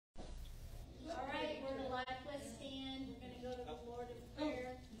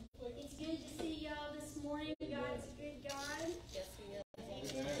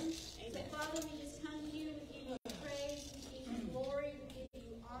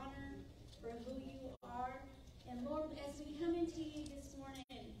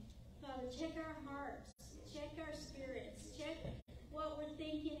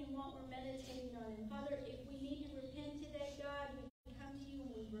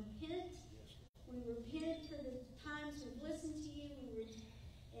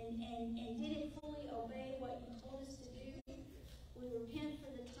and didn't fully obey what you told us to do. We repent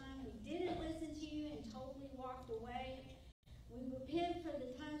for the time we didn't listen to you and totally walked away. We repent for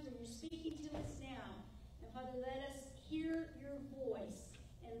the times when you're speaking to us now. And Father, let us hear your voice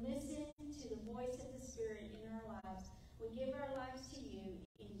and listen to the voice of the Spirit in our lives. We give our lives to you.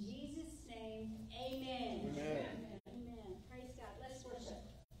 In Jesus' name, amen. Amen. Amen. Praise God. Let's worship.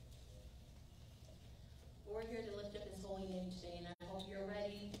 We're here to lift up his holy name today, and I hope you're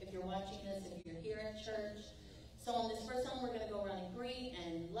ready. If you're watching this, if you're here at church. So on this first song, we're going to go around and greet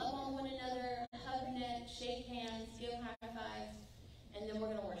and love on one another, hug neck, shake hands, give high fives, and then we're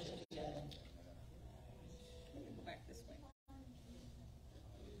going to worship together. Let me go back this way.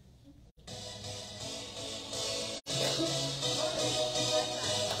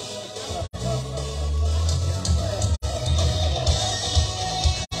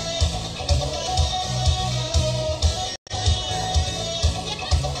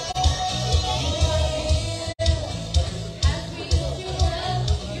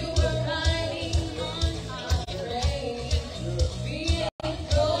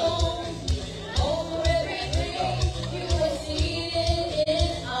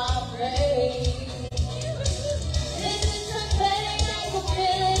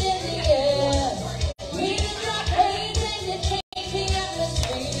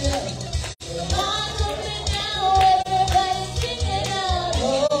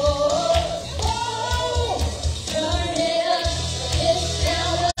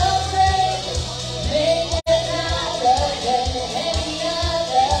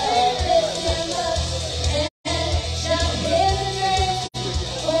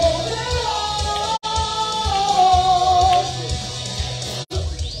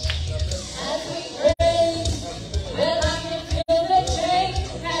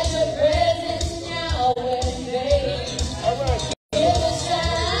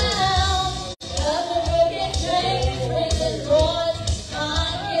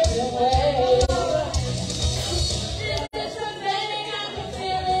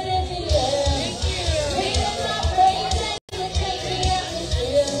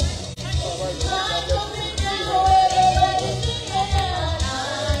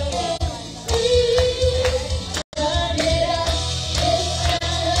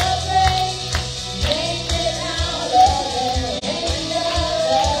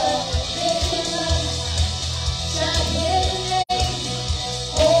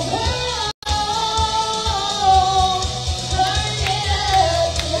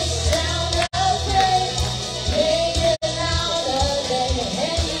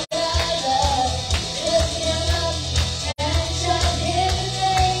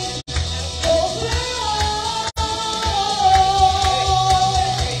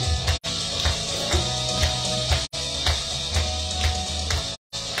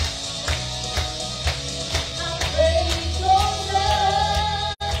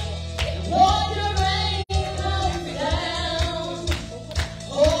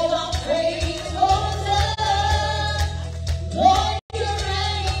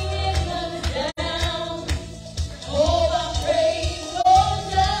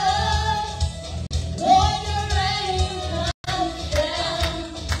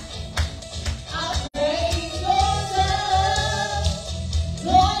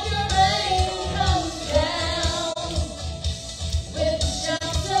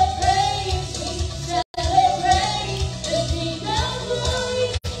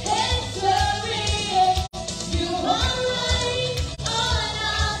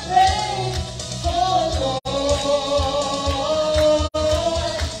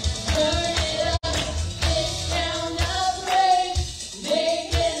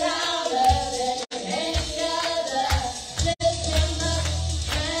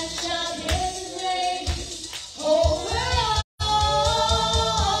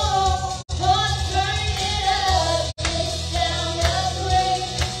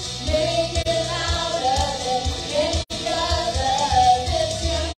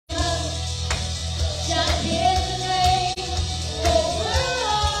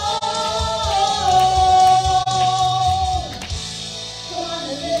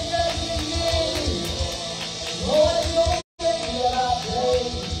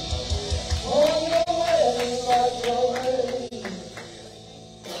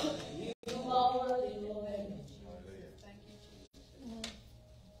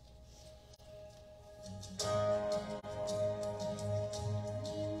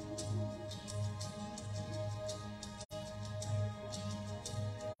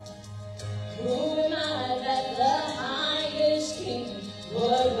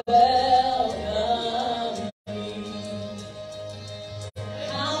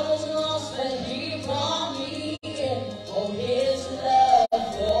 How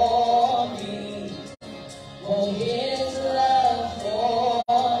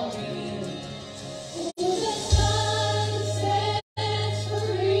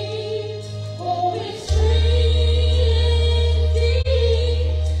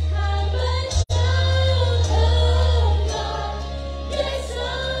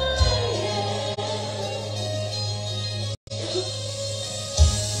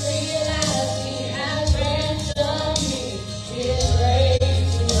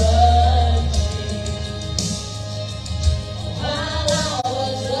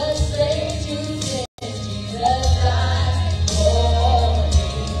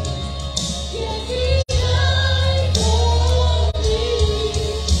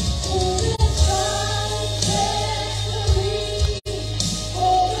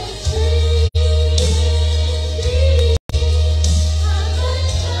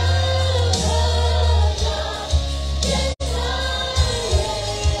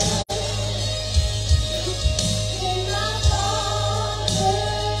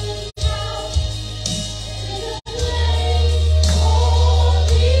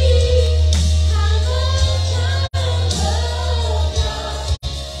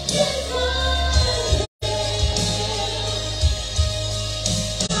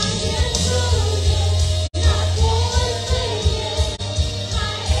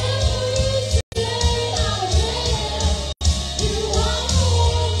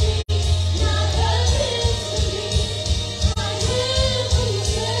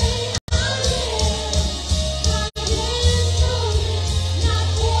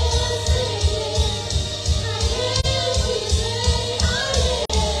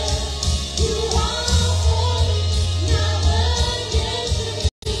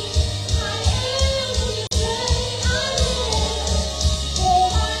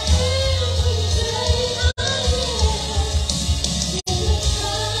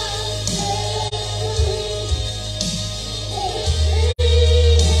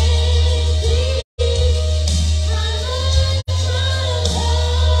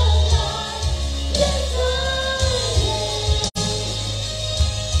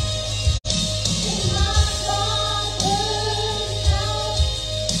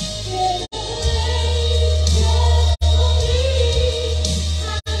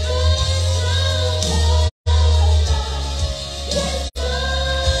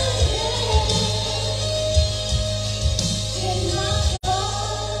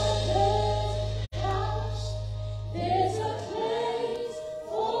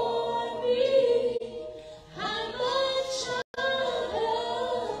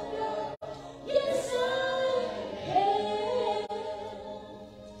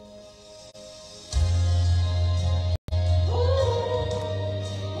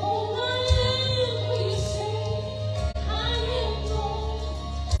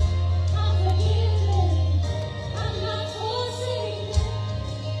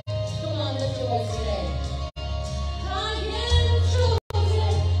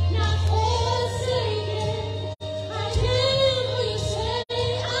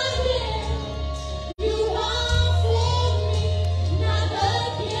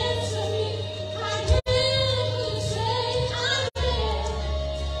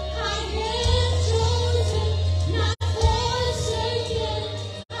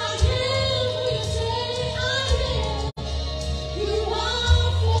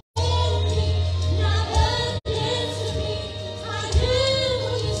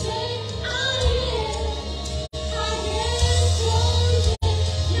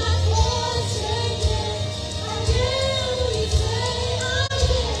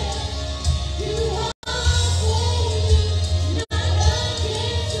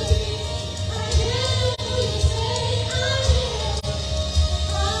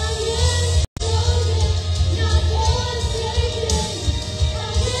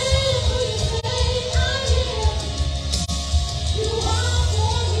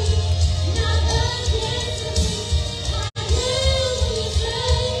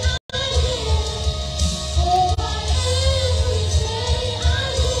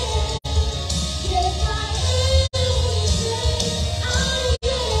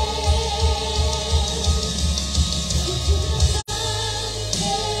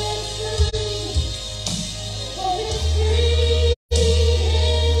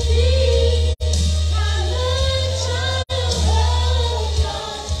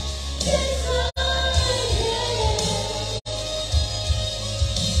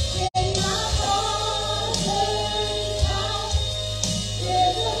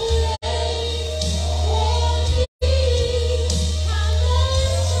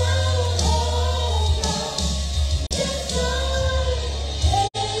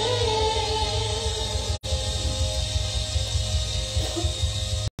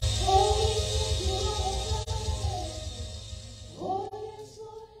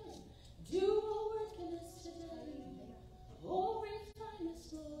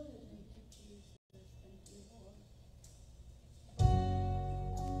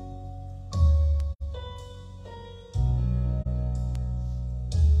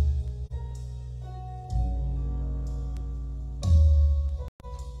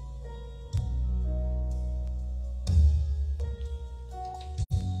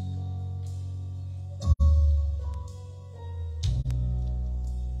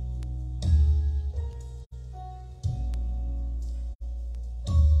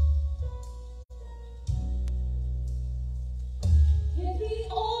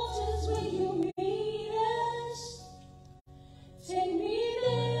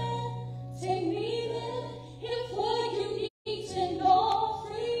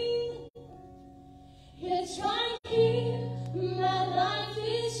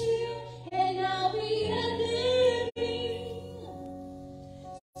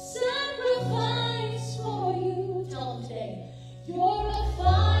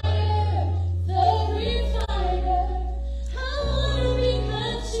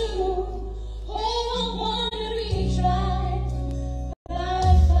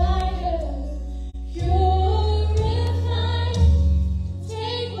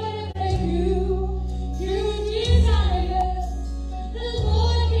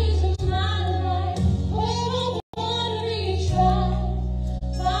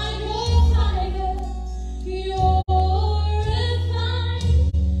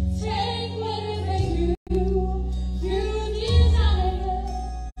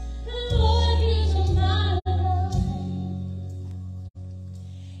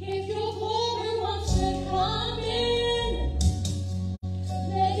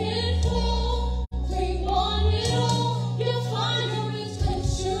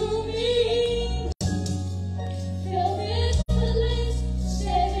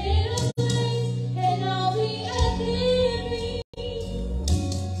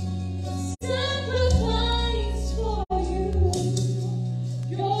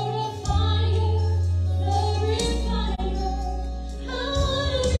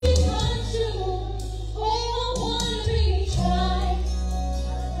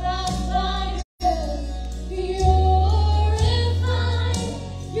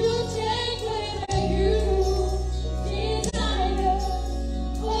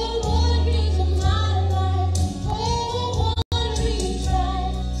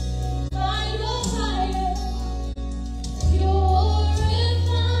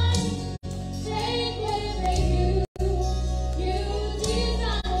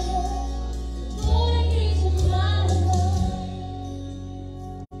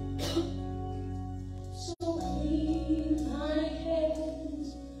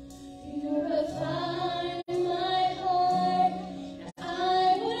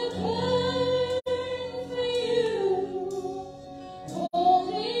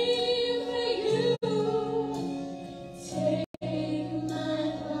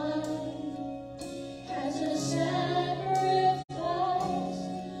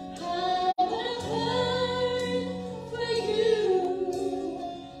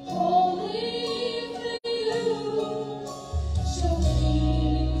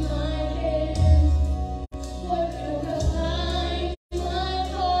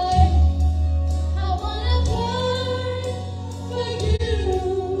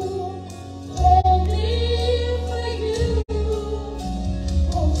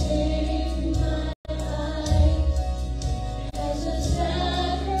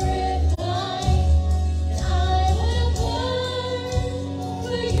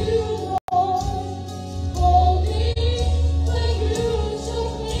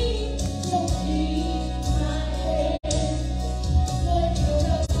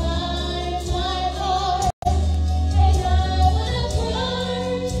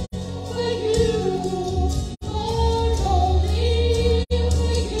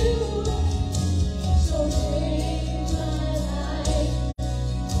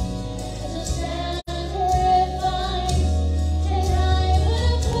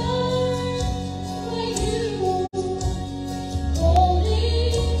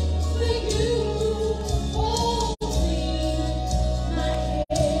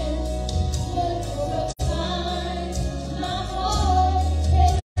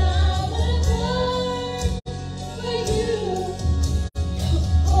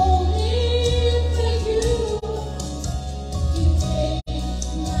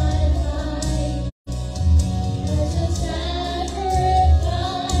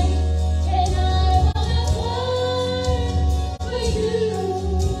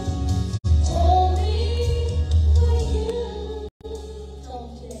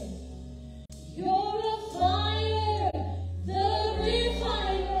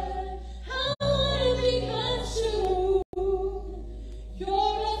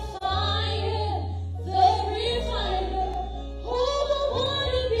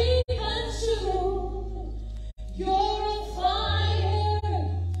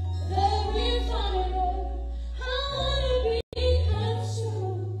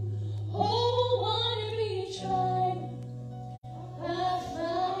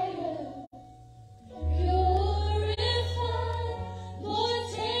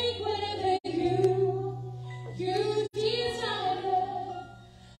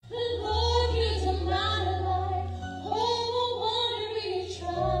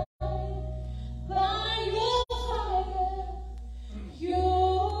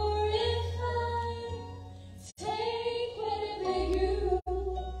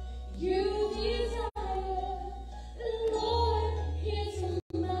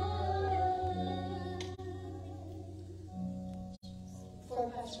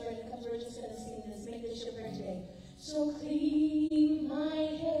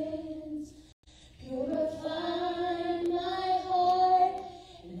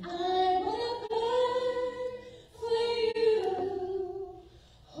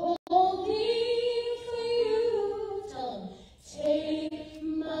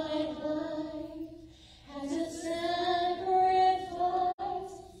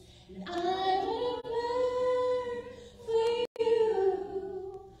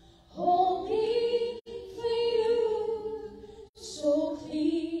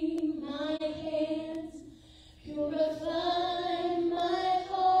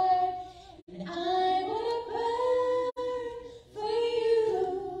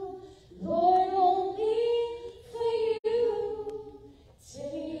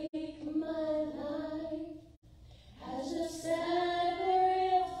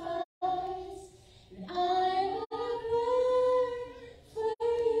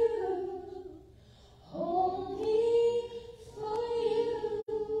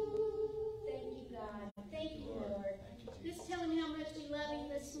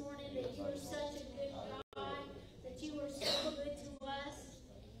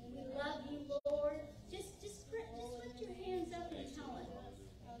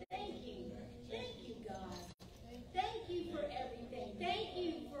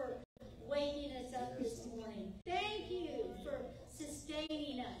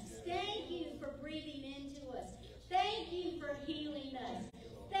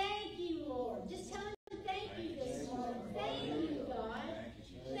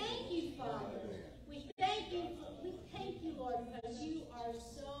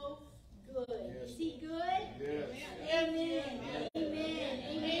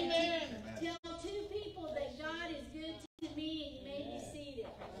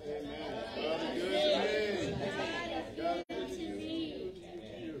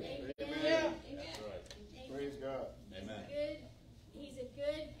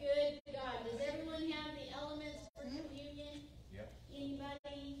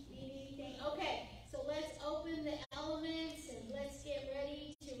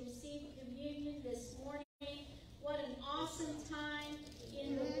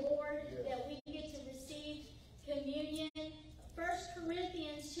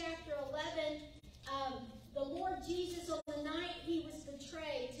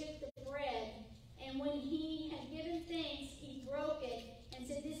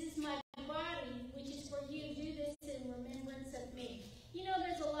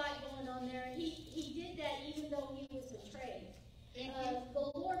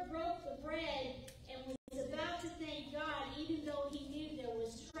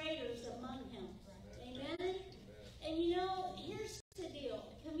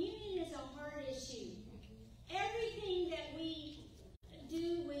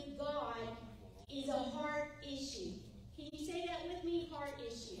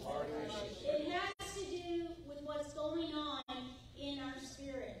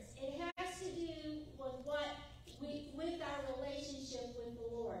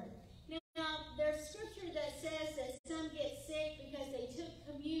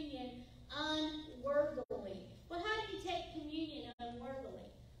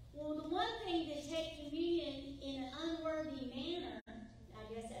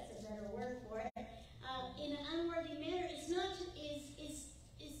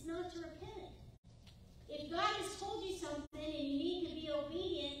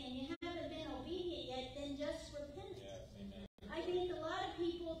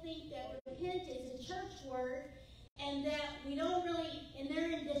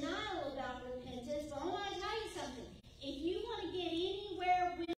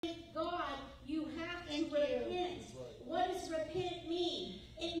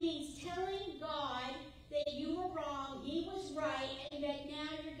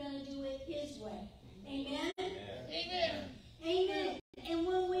Amen? Amen. Amen. And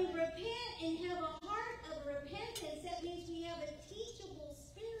when we repent and have a heart of repentance, that means we have a teachable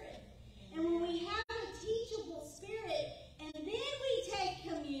spirit. And when we have a teachable spirit, and then we take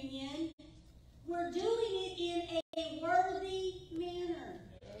communion, we're doing it in a worthy manner.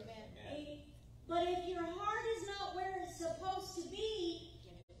 Amen. But if your heart is not where it's supposed to be,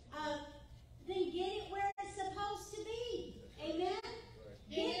 then get it where it's supposed to be. Amen?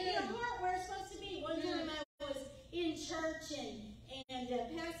 Get your heart where it's supposed to be. One time I was in church and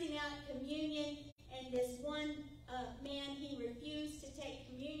passing out communion, and this one man, he refused to take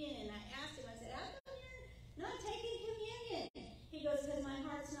communion, and I asked him, I said, how come you're not taking communion? He goes, because my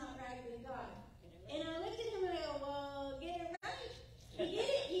heart's not right with God. And I looked at him and I go, well, get it right.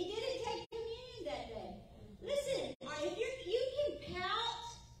 He didn't take communion that day. Listen, if you can pout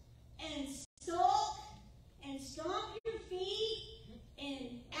and sulk and stomp your feet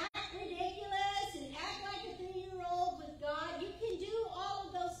and act ridiculous and act like a 3-year-old with God, you can do all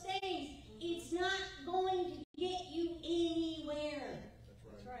of those things. It's not going to get you anywhere.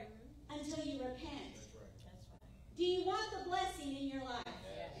 That's right. Until you repent. That's right. Do you want the blessing in your life?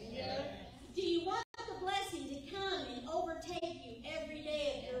 Yes. Do you want the blessing to come and overtake you every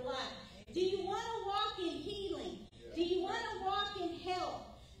day of your life? Do you want to walk in healing? Do you want to walk in health?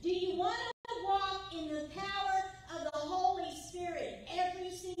 Do you want to walk in the power of the Holy Spirit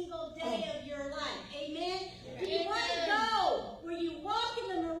every single day of your life? Amen? Do you want to go where you walk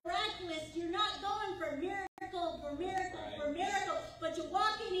in the miraculous? You're not going for miracle, for miracle, for miracle, but you're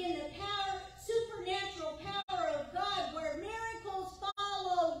walking in the power, supernatural power of God where miracles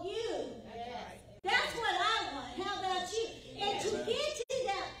follow you. That's what I want. How about you? And to get to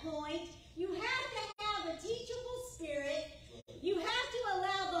that point, you have to have a teachable spirit. You have to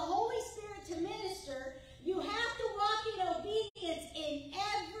allow the Holy Spirit to minister. You have to walk in obedience in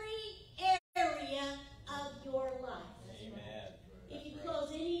every area of your life. Amen. If you close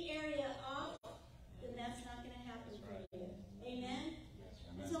any area off, then that's not going to happen for you. Amen?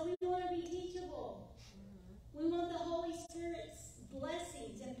 So we want to be teachable. We want the Holy Spirit's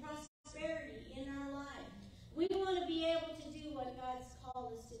blessings and prosperity in our life. We want to be able to do what God's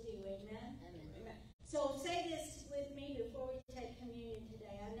called us to do. Amen? Amen. So say this with me before we take communion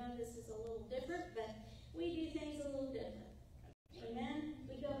today. I know this is a little different, but we do things a little different. Amen?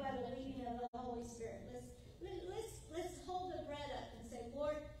 We go by the leading of the Holy Spirit. Let's hold the bread up and say,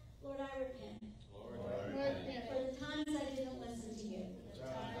 Lord, I repent. Lord, I repent. For the times I didn't listen to you.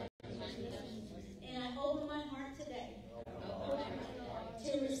 And I open my heart today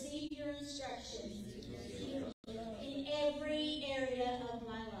to receive your instructions in every area of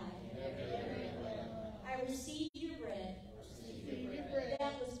my life. I receive your bread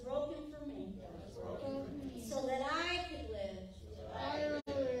that was broken for me so that I could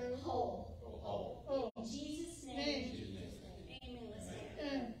live whole. In Jesus' name. Amen. Let's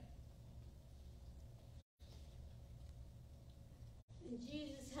stand. And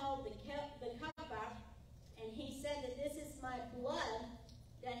Jesus held the cup up, and he said that this is my blood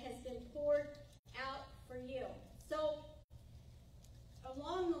that has been poured out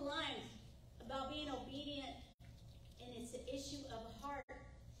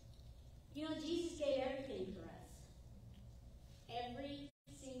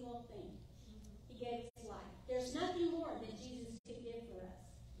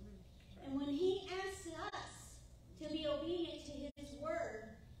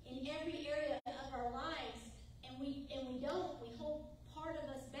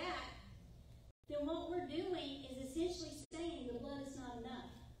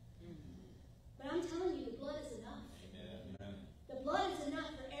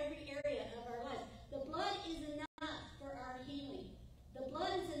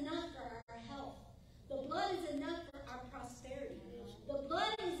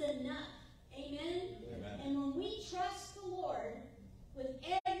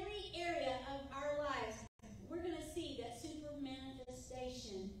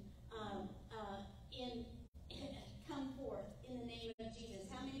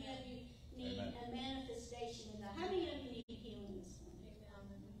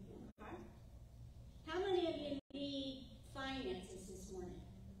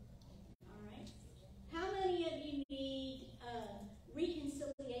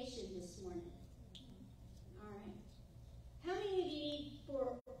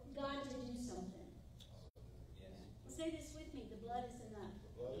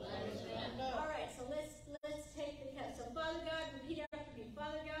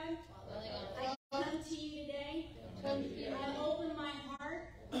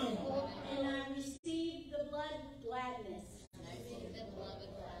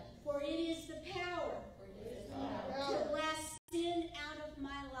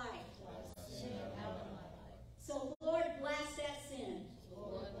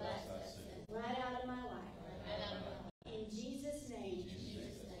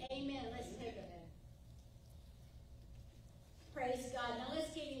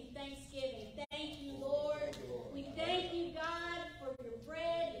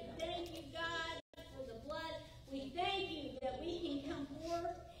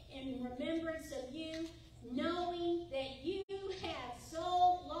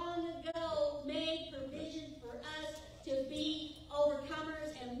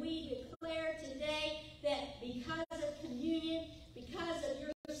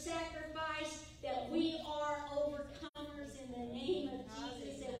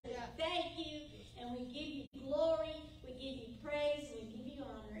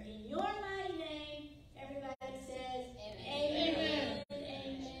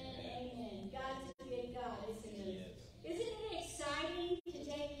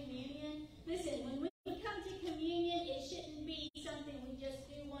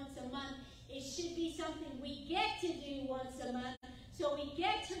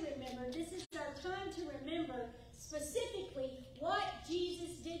But this is our time to remember specifically what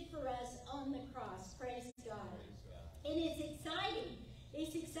Jesus did for us on the cross. Praise God. And it's exciting.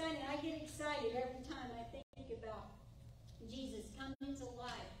 It's exciting. I get excited every time I think about Jesus coming to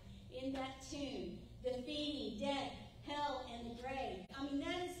life in that tomb, defeating death, hell, and the grave. I mean,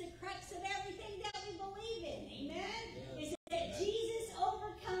 that is the crux of everything that we believe in. Amen? Is that Jesus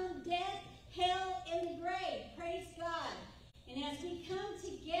overcome death, hell, and the grave. Praise God. And as we come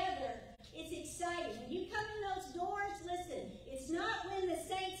together, it's exciting. When you come in those doors, listen, it's not when the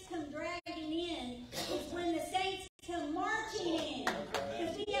saints come dragging in. It's when the saints come marching in.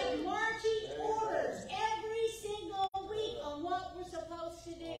 Because we have marching orders every single week on what we're supposed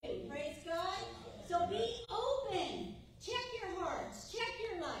to do. Praise God. So be open. Check your hearts. Check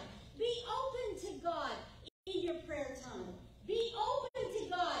your life. Be open to God in your prayer time. Be open to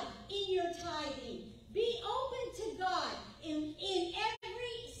God in your tithing. Be open to God in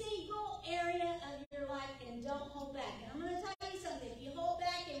every single area of your life, and don't hold back. And I'm going to tell you something. If you hold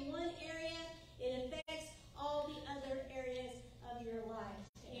back in one area, it affects all the other areas of your life.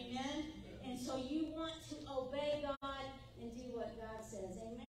 Amen? And so you want to obey God and do what God says.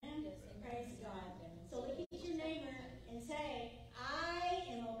 Amen? Praise God. So look at your neighbor and say, I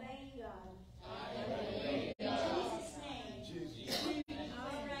am obeying God. I am obeying God. In Jesus' name.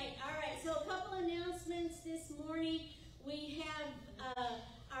 All right. So a couple announcements this morning. We have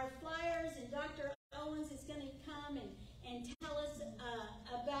our flyers, and Dr. Owens is going to come and tell us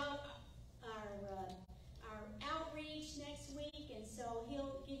about our outreach next week, and so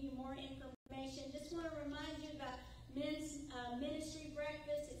he'll give you more information. Just want to remind you about men's ministry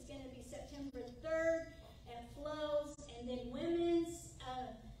breakfast. It's going to be September 3rd at Flo's, and then women's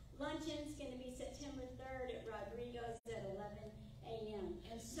luncheon is going to be September 3rd at Rodrigo's at 11 a.m.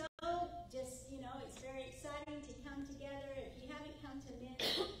 And so, just, it's very exciting to come together. If you haven't come to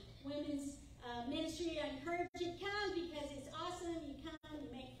women's ministry, I encourage you to come because it's awesome. You come, you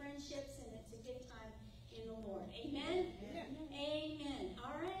make friendships, and it's a good time in the Lord. Amen? Amen.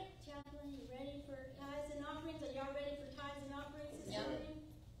 All right, Chaplain, you ready for tithes and offerings? Are y'all ready for tithes and offerings this morning?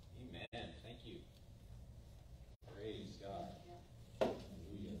 Amen. Thank you. Praise God.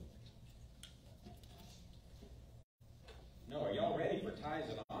 Hallelujah. No, are y'all ready for tithes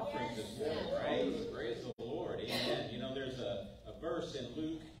and offerings this morning? Praise the Lord. Amen. There's a verse in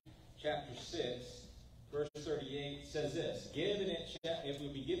Luke chapter 6, verse 38 says this: Give and it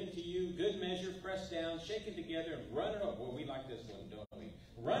will be given to you, good measure, pressed down, shaken together, and running over. Well, we like this one, don't we?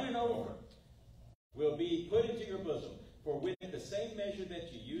 Running over will be put into your bosom. For with the same measure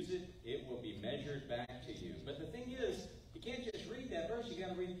that you use it, it will be measured back to you. But the thing is, you can't just read that verse. You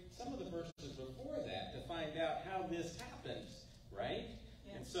got to read some of the verses before that to find out how this happens, right?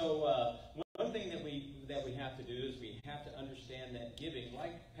 Yes. And so one thing that we have to do is we have to understand that giving,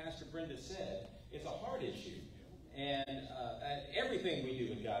 like Pastor Brenda said, it's a heart issue. And everything we do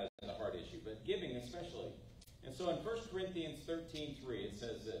with God is a heart issue, but giving especially. And so in 1 Corinthians 13:3, it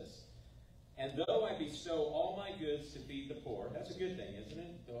says this: And though I bestow all my goods to feed the poor, that's a good thing, isn't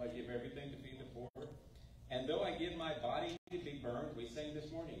it? Though I give everything to feed the poor. And though I give my body to be burned, we sang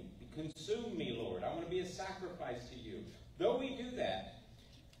this morning, consume me, Lord. I want to be a sacrifice to you. Though we do that,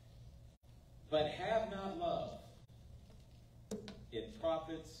 but have not love, it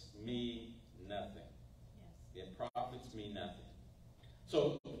profits me nothing. Yes. It profits me nothing.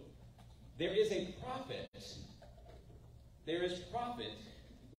 So there is a profit. There is profit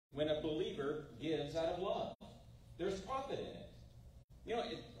when a believer gives out of love. There's profit in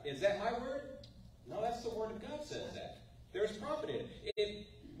it. Is that my word? No, that's the word of God says that. There's profit in it.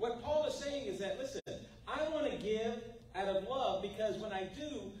 What Paul is saying is that, listen, I want to give out of love because when I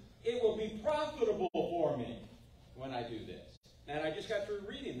do, it will be profitable for me when I do this. And I just got through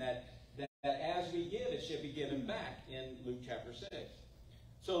reading that as we give, it should be given back in Luke chapter 6.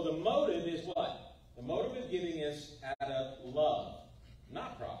 So the motive is what? The motive of giving is out of love,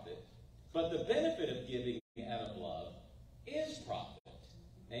 not profit. But the benefit of giving out of love is profit.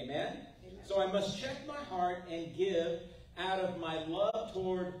 Amen? So I must check my heart and give out of my love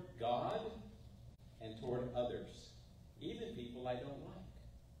toward God and toward others. Even people I don't like.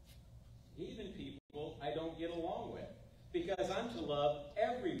 Even people I don't get along with. Because I'm to love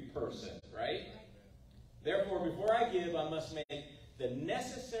every person, right? Therefore, before I give, I must make the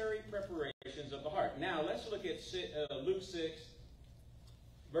necessary preparations of the heart. Now, let's look at Luke 6,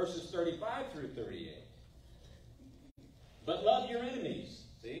 verses 35 through 38. But love your enemies.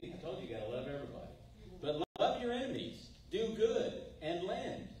 See, I told you got to love everybody. But love your enemies. Do good and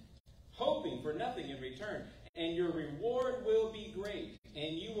lend, hoping for nothing in return. And your reward will be great,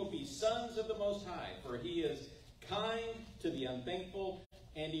 and you will be sons of the Most High, for He is kind to the unthankful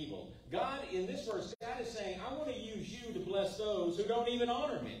and evil. God, in this verse, God is saying, I want to use you to bless those who don't even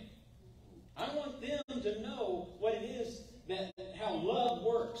honor me. I want them to know what it is, how love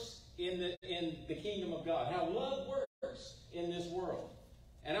works in the kingdom of God, how love works in this world.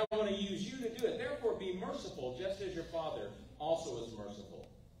 And I want to use you to do it. Therefore, be merciful, just as your Father also is merciful.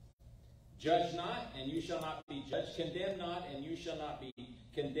 Judge not, and you shall not be judged. Condemn not, and you shall not be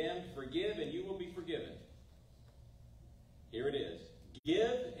condemned. Forgive, and you will be forgiven. Here it is.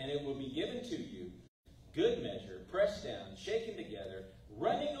 Give, and it will be given to you. Good measure, pressed down, shaken together,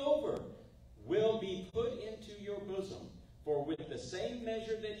 running over, will be put into your bosom. For with the same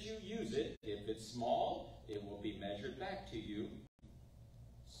measure that you use it, if it's small, it will be measured back to you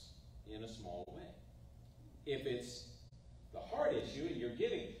in a small way. If it's the heart issue and you're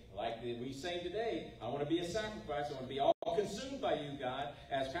giving, like we sang today, I want to be a sacrifice. I want to be all consumed by you, God,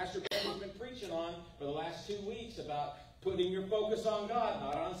 as Pastor Ben has been preaching on for the last 2 weeks about putting your focus on God,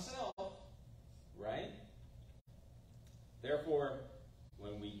 not on self. Right? Therefore,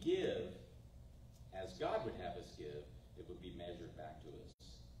 when we give, as God would have us give, it would be measured back to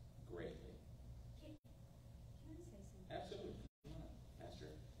us greatly. Can I say something? Absolutely. Pastor,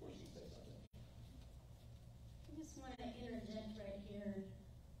 of course you can say something. I just want to interject right here,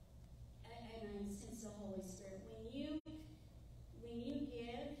 and I sense the Holy Spirit. When you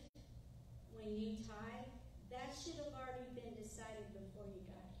give, when you tithe, that should have already been decided before you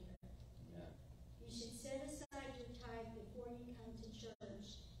got here. Yeah. You should set aside your tithe before you come to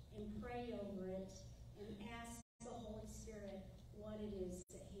church and pray over it and ask the Holy Spirit what it is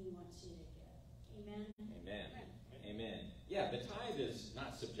that He wants you to give. Amen? Amen. Amen. Yeah, the tithe is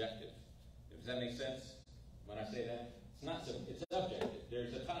not subjective. Does that make sense when I say that? It's not it's subjective.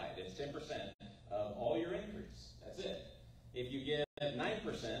 There's a tithe. It's 10% of all your increase. That's it. If you give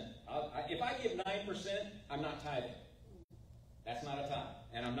 9%, if I give 9%, I'm not tithing. That's not a tithe.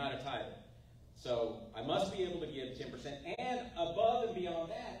 And I'm not a tither. So I must be able to give 10%. And above and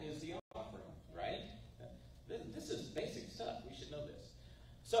beyond that is the offering. Right? This is basic stuff. We should know this.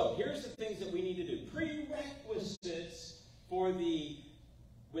 So here's the things that we need to do. Prerequisites for the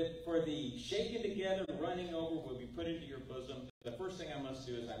shaken together, running over, will be put into your bosom. The first thing I must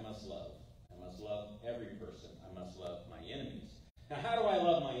do is I must love. I must love every person. I must love my enemies. Now, how do I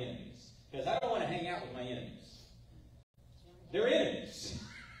love my enemies? Because I don't want to hang out with my enemies. They're enemies,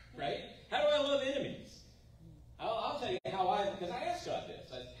 right? How do I love enemies? I'll tell you because I asked God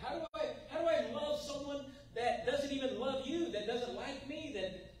this. How do I love someone that doesn't even love you, that doesn't like me,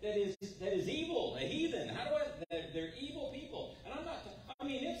 that is evil, a heathen? How do they're evil people. And I'm not,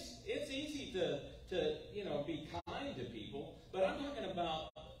 it's easy to be kind to people, but I'm talking about,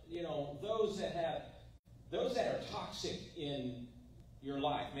 those that are toxic in your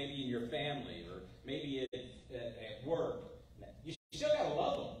life, maybe in your family, or maybe at work. You still got to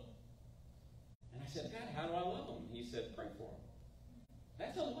love them. And I said, God, how do I love them? He said, pray for them.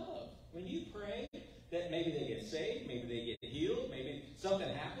 That's a love. When you pray that maybe they get saved, maybe they get healed, maybe something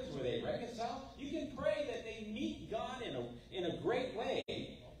happens where they reconcile, you can pray that they meet God in a great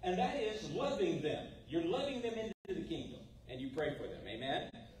way, and that is loving them. You're loving them into the kingdom, and you pray for them. Amen?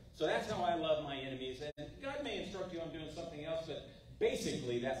 So that's how I love my enemies. And God may instruct you on doing something else, but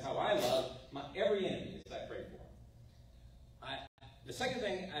basically that's how I love every enemy, is I pray for them. The second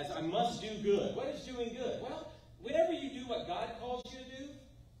thing is I must do good. What is doing good? Well, whenever you do what God calls you to do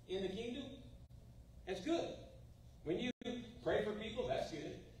in the kingdom, it's good. When you pray for people, that's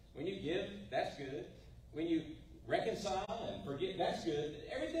good. When you give, that's good. When you reconcile and forgive, that's good.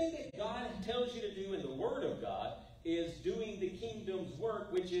 Everything that God tells you to do in the Word of God is doing the kingdom's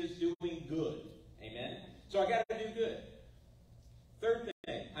work, which is doing good. Amen? So I got to do good. Third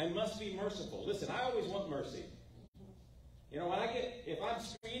thing, I must be merciful. Listen, I always want mercy. If I'm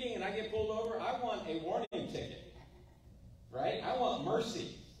speeding and I get pulled over, I want a warning ticket. Right? I want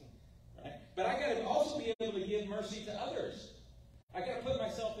mercy. Right? But I got to also be able to give mercy to others. I got to put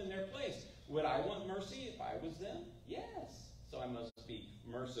myself in their place. Would I want mercy if I was them? Yes. So I must be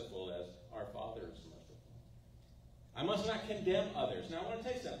merciful as our Father is merciful. I must not condemn others. Now I want to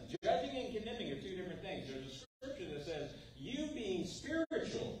tell you something. Judging and condemning are two different things. There's a scripture that says, you being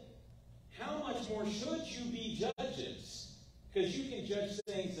spiritual, how much more should you be judges? Because you can judge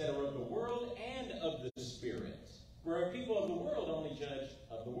things that are of the world and of the Spirit. Where people of the world only judge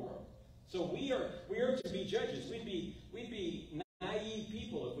of the world. So we are to be judges. We'd be naive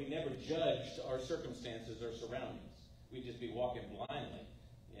people if we never judged our circumstances or surroundings. We'd just be walking blindly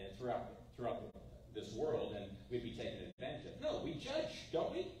throughout this world, and we'd be taken advantage of. No, we judge,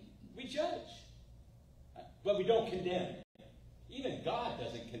 don't we? We judge. But we don't condemn. Even God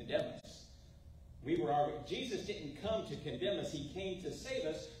doesn't condemn us. Jesus didn't come to condemn us. He came to save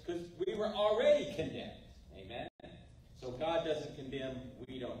us because we were already condemned. Amen? So God doesn't condemn.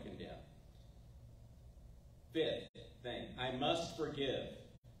 We don't condemn. Fifth thing, I must forgive.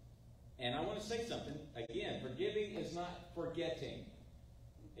 And I want to say something. Again, forgiving is not forgetting.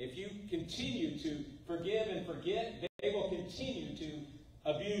 If you continue to forgive and forget, they will continue to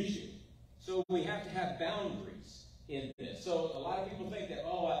abuse you. So we have to have boundaries in this. So a lot of people think that,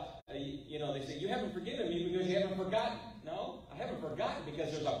 they say, you haven't forgiven me because you haven't forgotten. No, I haven't forgotten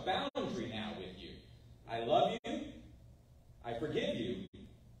because there's a boundary now with you. I love you. I forgive you.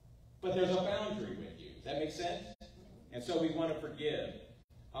 But there's a boundary with you. Does that make sense? And so we want to forgive.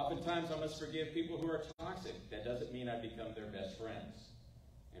 Oftentimes I must forgive people who are toxic. That doesn't mean I become their best friends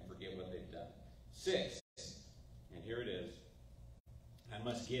and forget what they've done. 6, and here it is, I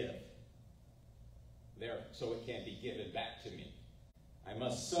must give. There, so it can be given back to me. I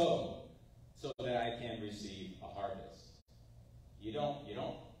must sow so that I can receive a harvest. If you don't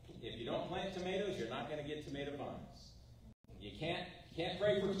plant tomatoes, you're not going to get tomato vines. You can't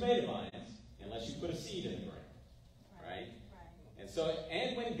pray for tomato vines unless you put a seed in the ground. Right?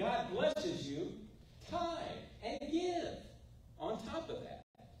 And when God blesses you, tithe and give on top of that.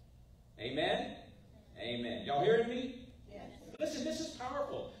 Amen? Amen. Y'all hearing me? Yes. Listen, this is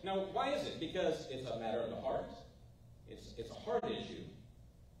powerful. Now, why is it? Because it's a matter of the heart. It's a heart issue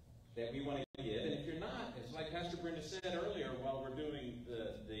that we want to give. And if you're not, it's like Pastor Brenda said earlier while we're doing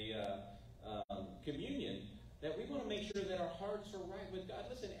the communion, that we want to make sure that our hearts are right with God.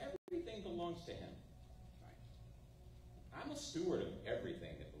 Listen, everything belongs to Him. I'm a steward of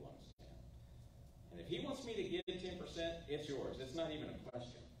everything that belongs to Him. And if He wants me to give 10%, it's yours. It's not even a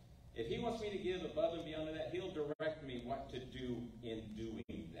question. If He wants me to give above and beyond that, He'll direct me what to do in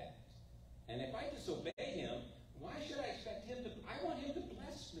doing that. And if I disobey Him, why should I expect Him to? I want Him to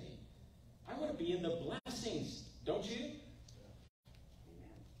bless me. I want to be in the blessings, don't you?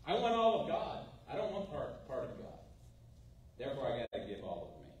 I want all of God. I don't want part of God. Therefore, I got to give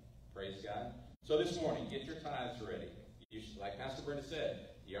all of me. Praise God. So this morning, get your tithes ready. Like Pastor Brenda said,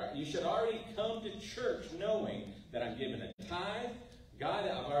 you should already come to church knowing that I'm giving a tithe. God,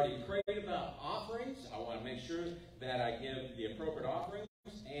 I've already prayed about offerings. I want to make sure that I give the appropriate offerings.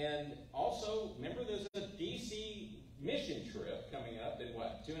 And also, remember there's a D.C. mission trip coming up in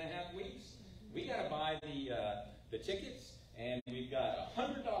 2.5 weeks? We got to buy the tickets, and we've got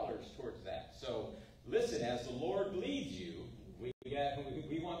 $100 towards that. So listen, as the Lord leads you, we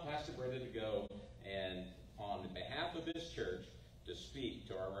want Pastor Brenda to go and on behalf of this church to speak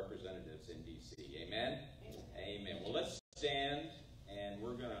to our representatives in D.C. Amen? Amen. Well, let's stand, and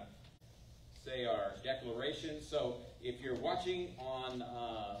we're going to say our declaration. So if you're watching on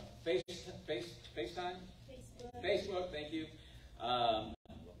FaceTime? Facebook, thank you.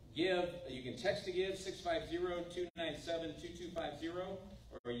 You can text to give, 650-297-2250,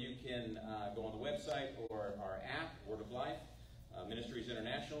 or you can go on the website or our app, Word of Life. Ministries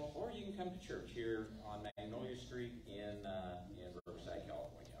International, or you can come to church here on Magnolia Street in Riverside,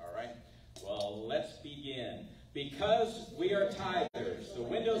 California. All right? Well, let's begin. Because we are tithers, the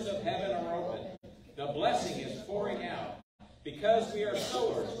windows of heaven are open. The blessing is pouring out. Because we are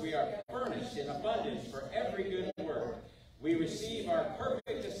sowers, we are furnished in abundance for every good work. We receive our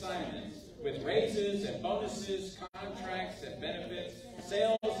perfect assignments with raises and bonuses, contracts and benefits,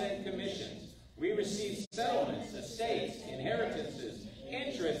 sales and commissions. We receive settlements, estates, inheritances,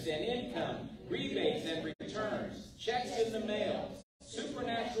 interest and income, rebates and returns, checks in the mail,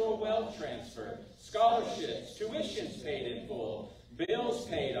 supernatural wealth transfer, scholarships, tuitions paid in full, bills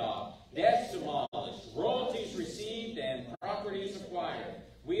paid off, debts demolished, royalties received, and properties acquired.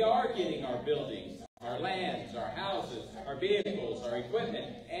 We are getting our buildings, our lands, our houses, our vehicles, our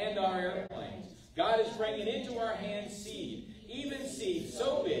equipment, and our airplanes. God is bringing into our hands seed, even seed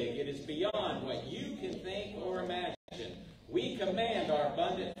so big it is beyond what you can think or imagine. We command our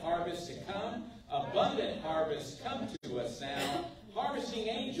abundant harvest to come. Abundant harvest come to us now. Harvesting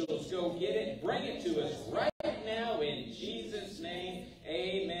angels, go get it. Bring it to us right now in Jesus' name.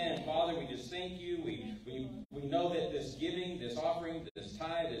 Amen. Father, we just thank you. We know that this giving, this offering, this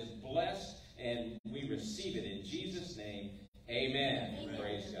tithe is blessed, and we receive it in Jesus' name. Amen. Amen.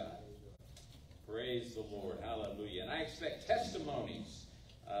 Praise God. Praise the Lord. Hallelujah. And I expect testimonies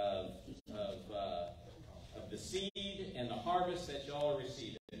of the seed and the harvest that y'all are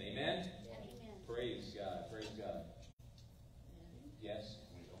receiving. Amen? Amen. Praise God. Praise God. Yes?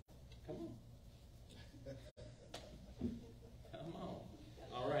 Come on. Come on.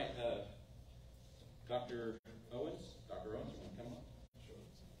 All right. Dr. Owens, you want to come on? Sure.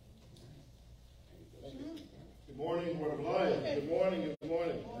 Good morning, Word of Life. Good morning, good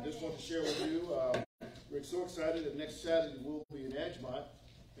morning. I just want to share with you so excited that next Saturday we'll be in Edgemont,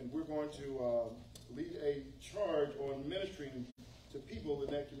 and we're going to lead a charge on ministering to people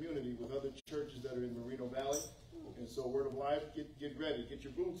in that community with other churches that are in Moreno Valley. And so, Word of Life, get ready, get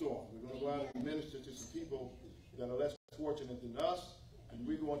your boots on. We're going to go out and minister to some people that are less fortunate than us, and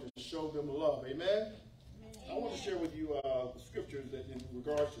we're going to show them love. Amen? I want to share with you the scriptures that in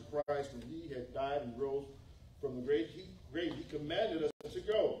regards to Christ, when he had died and rose from the grave, he commanded us to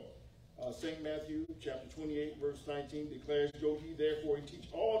go. St. Matthew chapter 28, verse 19 declares, "Go ye therefore and teach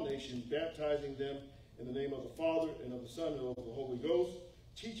all nations, baptizing them in the name of the Father and of the Son and of the Holy Ghost,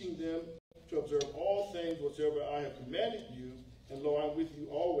 teaching them to observe all things whatsoever I have commanded you, and lo, I'm with you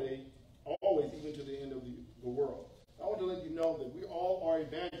always, even to the end of the world." I want to let you know that we all are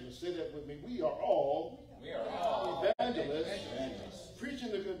evangelists. Say that with me. We are all evangelists,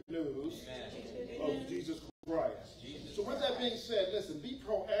 preaching the good news of Jesus Christ. So with that being said, listen, be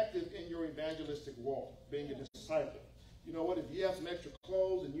proactive in your evangelistic walk, being a disciple. You know what? If you have some extra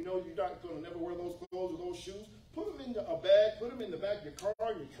clothes and you know you're not going to never wear those clothes or those shoes, put them in a bag, put them in the back of your car,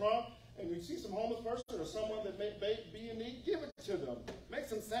 your trunk, and you see some homeless person or someone that may be in need, give it to them. Make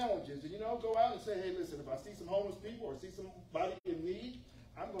some sandwiches and, go out and say, hey, listen, if I see some homeless people or see somebody in need,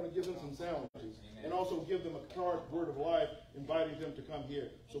 I'm going to give them some sandwiches. And also give them a card, Word of Life, inviting them to come here.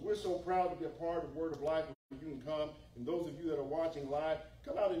 So we're so proud to be a part of Word of Life. You can come. And those of you that are watching live,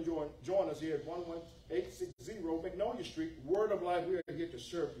 come out and join us here at 11860 Magnolia Street. Word of Life, we are here to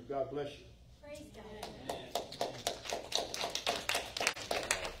serve you. God bless you. Praise God.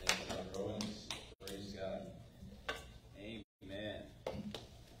 Praise God. Amen.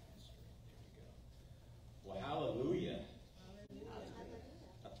 Well, hallelujah.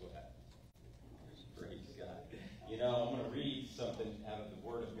 That's what happened. Praise God. I'm going to read something out of the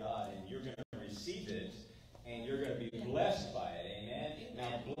Word of God, and you're going to receive it, and you're going to be blessed by it. Amen.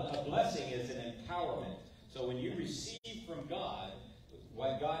 Now, a blessing is an empowerment. So when you receive from God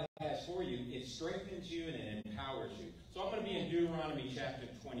what God has for you, it strengthens you and it empowers you. So I'm going to be in Deuteronomy chapter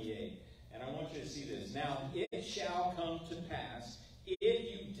 28. And I want you to see this. Now, it shall come to pass, if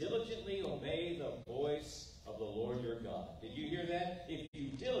you diligently obey the voice of the Lord your God. Did you hear that? If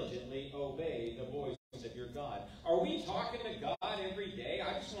you diligently obey the voice of your God. Are we talking to God every day?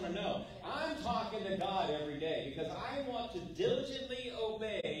 I just want to know. I'm talking to God every day because I want to diligently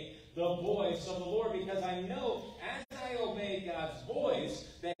obey the voice of the Lord, because I know as I obey God's voice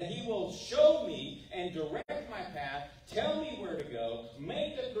that he will show me and direct my path, tell me where to go,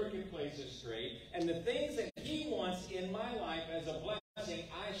 make the crooked places straight, and the things that he wants in my life as a blessing,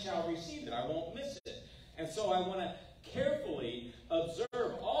 I shall receive it. I won't miss it. And so I want to carefully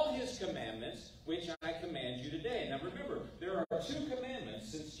observe all his commandments, which I command you today. Now remember, there are 2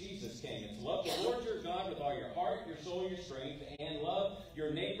 commandments since Jesus came. It's love the Lord your God with all your heart, your soul, your strength, and love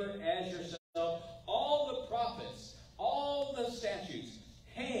your neighbor as yourself. All the prophets, all the statutes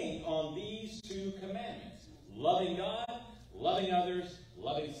hang on these 2 commandments. Loving God, loving others,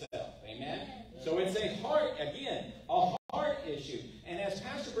 loving self. Amen? So it's a heart, again, a heart issue. And as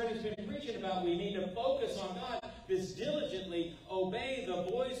Pastor Brendan's been preaching about, we need to focus on God. This diligently obey the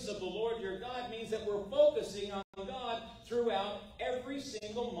voice of the Lord your God means that we're focusing on God throughout every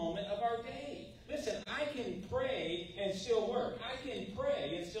single moment of our day. Listen, I can pray and still work. I can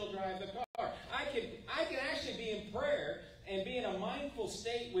pray and still drive the car. I can actually be in prayer and be in a mindful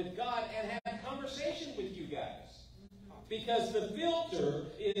state with God and have a conversation with you guys. Because the filter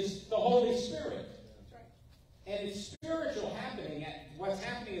is the Holy Spirit. And it's spiritual happening. What's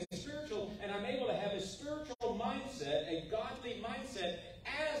happening is spiritual, and I'm able to have a spiritual mindset, a godly mindset,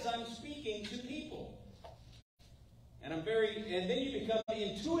 as I'm speaking to people. And then you become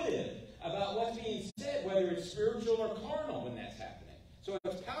intuitive about what's being said, whether it's spiritual or carnal when that's happening. So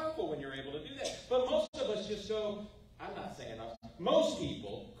it's powerful when you're able to do that. But most of us just go, I'm not saying us, most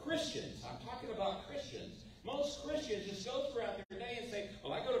people, Christians, I'm talking about Christians, most Christians just go throughout their day and say,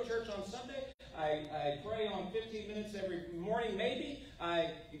 well, I go to church on Sunday, I pray on 15 minutes every morning, maybe.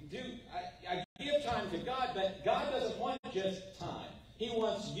 I give time to God, but God doesn't want just time. He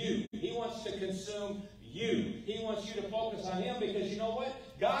wants you. He wants to consume you. He wants you to focus on him, because you know what?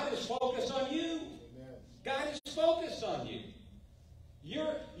 God is focused on you. God is focused on you.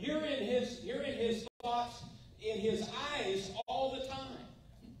 You're in his thoughts, in his eyes all the time.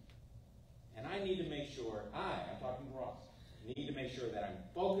 And I need to make sure, I'm talking to Ross, need to make sure that I'm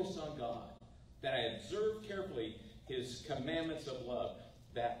focused on God, that I observe carefully his commandments of love,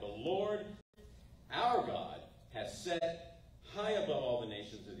 that the Lord, our God, has set high above all the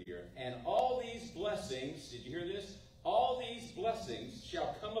nations of the earth. And all these blessings, did you hear this? All these blessings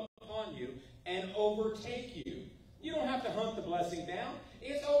shall come upon you and overtake you. You don't have to hunt the blessing down.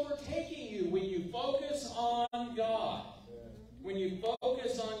 It's overtaking you when you focus on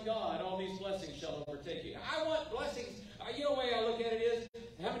overtake you. I want blessings. You know the way I look at it is,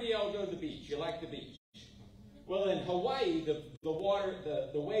 how many of y'all go to the beach? You like the beach? Well, in Hawaii, the water,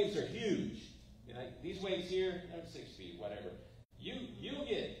 the waves are huge. You know, these waves here, 6 feet, whatever. You'll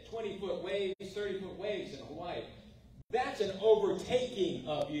get 20-foot waves, 30-foot waves in Hawaii. That's an overtaking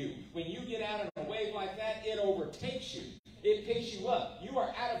of you. When you get out on a wave like that, it overtakes you. It picks you up. You are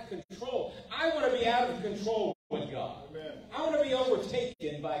out of control. I want to be out of control with God. Amen. I want to be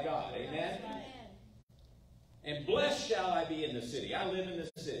overtaken by God. Amen? And blessed shall I be in the city. I live in the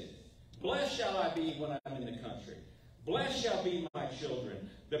city. Blessed shall I be when I'm in the country. Blessed shall be my children.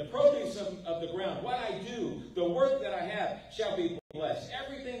 The produce of the ground, what I do, the work that I have shall be blessed.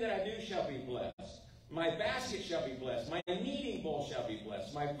 Everything that I do shall be blessed. My basket shall be blessed. My kneading bowl shall be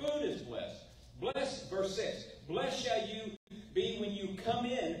blessed. My food is blessed. Blessed, verse 6, blessed shall you be when you come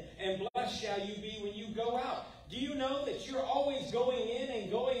in, and blessed shall you be when you go out. Do you know that you're always going in and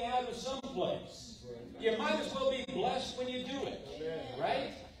going out of some place? You might as well be blessed when you do it,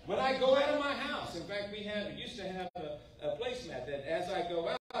 right? When I go out of my house, in fact, we used to have a placemat that as I go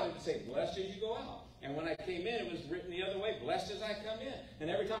out, it would say, blessed as you go out. And when I came in, it was written the other way, blessed as I come in.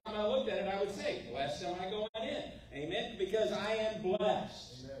 And every time I looked at it, I would say, blessed am I going in. Amen? Because I am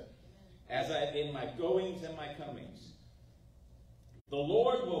blessed. Amen. In my goings and my comings. The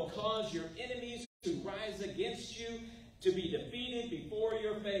Lord will cause your enemies to rise against you, to be defeated before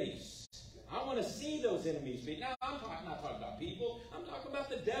your face. I want to see those enemies beat. Now, I'm not talking about people. I'm talking about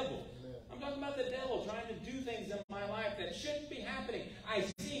the devil. I'm talking about the devil trying to do things in my life that shouldn't be happening. I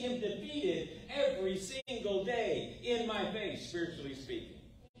see him defeated every single day in my face, spiritually speaking.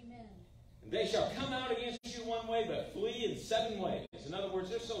 Amen. And they shall come out against you one way, but flee in 7 ways. In other words,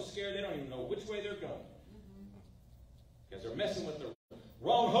 they're so scared they don't even know which way they're going. Because they're messing with the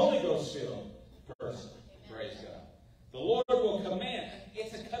wrong Holy Ghost-filled person. Praise God. The Lord will command.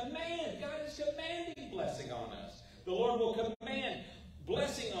 It's a command. God is commanding blessing on us. The Lord will command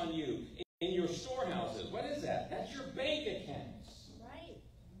blessing on you in your storehouses. What is that? That's your bank accounts. Right.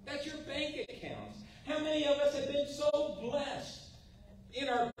 That's your bank accounts. How many of us have been so blessed in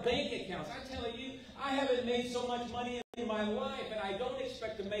our bank accounts? I'm telling you, I haven't made so much money in my life, and I don't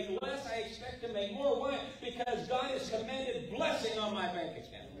expect to make less. I expect to make more. Why? Because God has commanded blessing on my bank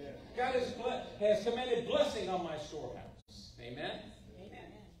account. God has commanded blessing on my storehouse. Amen?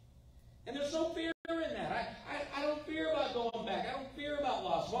 Amen. And there's no fear in that. I don't fear about going back. I don't fear about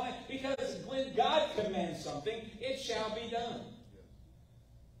loss. Why? Because when God commands something, it shall be done.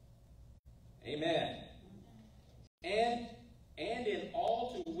 Amen. And in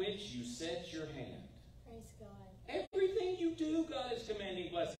all to which you set your hand. Praise God. Everything you do, God is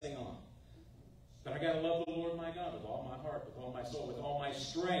commanding blessing on. But I got to love the Lord my God with all my heart, with all my soul, with all my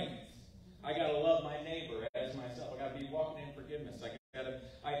strength. I got to love my neighbor as myself. I got to be walking in forgiveness.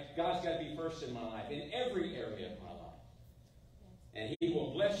 God's got to be first in my life, in every area of my life. And He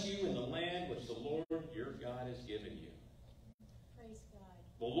will bless you in the land which the Lord your God has given you. Praise God.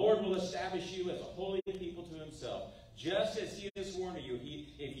 The Lord will establish you as a holy people to Himself, just as He has sworn to you,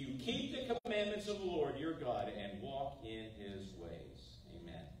 if you keep the commandments of the Lord your God and walk in His ways.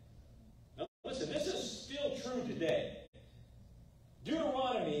 Amen. Now, listen, this is still true today.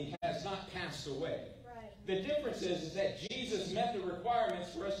 Deuteronomy has not passed away. Right. The difference is that Jesus met the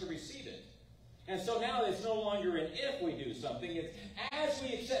requirements for us to receive it. And so now it's no longer an if we do something. It's as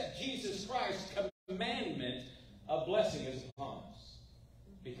we accept Jesus Christ's commandment, a blessing is upon us.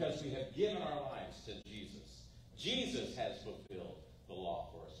 Because we have given our lives to Jesus. Jesus has fulfilled the law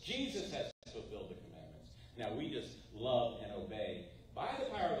for us. Jesus has fulfilled the commandments. Now we just love and obey by the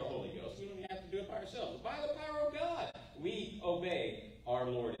power of the Holy Ghost. We don't even have to do it by ourselves. By the power of God, we obey our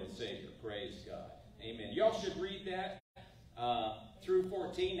Lord and Savior. Praise God. Amen. Y'all should read that through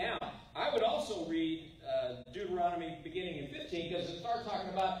 14. Now, I would also read Deuteronomy beginning in 15 because it starts talking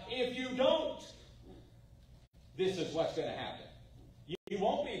about if you don't, this is what's going to happen. You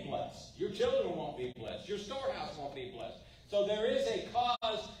won't be blessed. Your children won't be blessed. Your storehouse won't be blessed. So there is a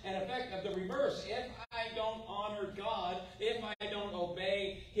cause and effect of the reverse. If I don't honor God, if I don't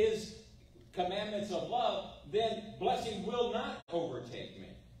obey His commandments of love, then blessing will not overtake me.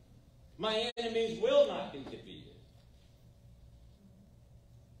 My enemies will not be defeated.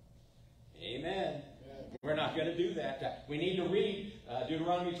 Amen. We're not going to do that. We need to read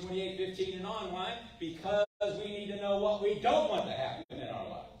Deuteronomy 28:15 and on. Why? Because we need to know what we don't want to happen in our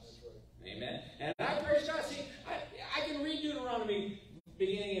lives. Amen. And I praise God. See, I can read Deuteronomy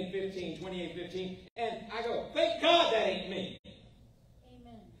beginning in 28:15, and I go, thank God that ain't me.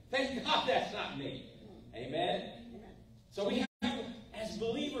 Amen. Thank God that's not me. Amen. So we have, as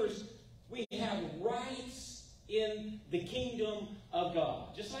believers, we have rights in the kingdom of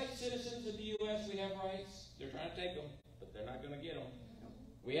God. Just like citizens of the U.S., we have rights. They're trying to take them, but they're not going to get them.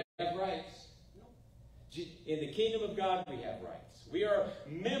 We have rights. In the kingdom of God, we have rights. We are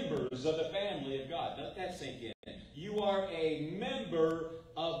members of the family of God. Let that sink in. You are a member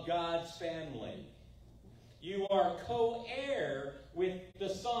of God's family. You are co-heir with the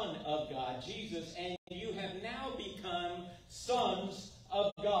Son of God, Jesus, and you have now become sons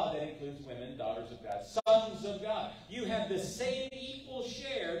of God. That includes women, daughters of God, sons of God. You have the same equal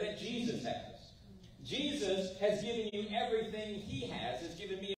share that Jesus has. Jesus has given you everything he has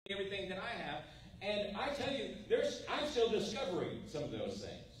given me everything that I have. And I tell you, I'm still discovering some of those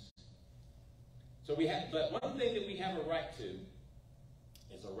things. So but one thing that we have a right to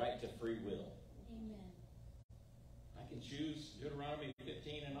is a right to free will. Amen. I can choose Deuteronomy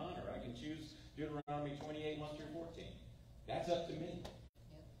 15 and on, or I can choose Deuteronomy 28, 1 through 14. That's up to me.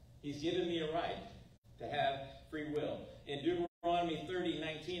 He's given me a right to have free will. In Deuteronomy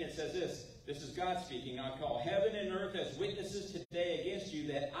 30:19, it says this. This is God speaking. I call heaven and earth as witnesses today against you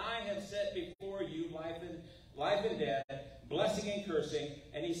that I have set before you life and death, blessing and cursing.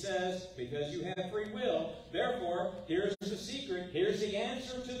 And he says, because you have free will, therefore, here's the secret. Here's the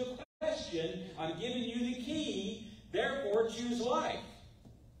answer to the question. I'm giving you the key. Therefore, choose life.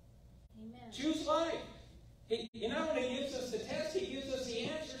 Amen. Choose life. He not only gives us the test, he gives us the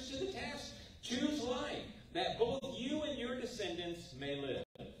answers to the test. Choose life, that both you and your descendants may live.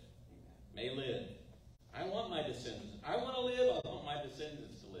 May live. I want my descendants. I want to live. I want my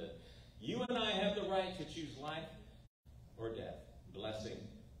descendants to live. You and I have the right to choose life or death, blessing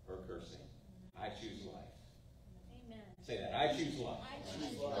or cursing. I choose life. Amen. Say that. I choose life. I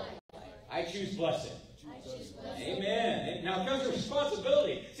choose life. I choose blessing. I choose blessing. Amen. Now comes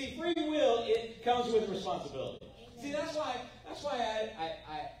responsibility. See, free will, it comes with responsibility. Amen. See, that's why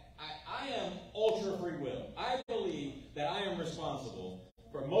I am ultra free will. I believe that I am responsible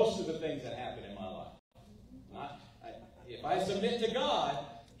for most of the things that happen in my life. If I submit to God,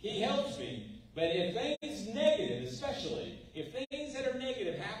 he helps me. But if things negative, especially, if things that are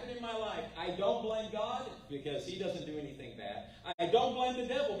negative happen in my life, I don't blame God because he doesn't do anything bad. I don't blame the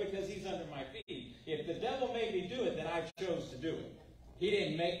devil because he's under my feet. If the devil made me do it, then I chose to do it. He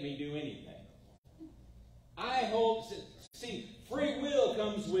didn't make me do anything. See, free will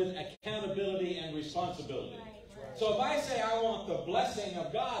comes with accountability and responsibility. Right. So if I say I want the blessing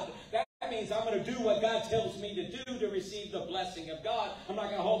of God, that means I'm going to do what God tells me to do to receive the blessing of God. I'm not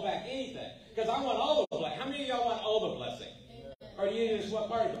going to hold back anything. Because I want all the blessing. How many of y'all want all the blessing? Amen. Or do you just want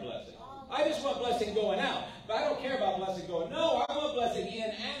part of the blessing? I just want blessing going out. But I don't care about blessing going. No, I want blessing in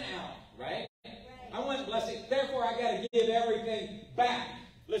and out. Right? I want blessing. Therefore, I got to give everything back.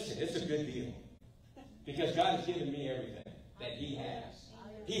 Listen, it's a good deal. Because God has given me everything that he has.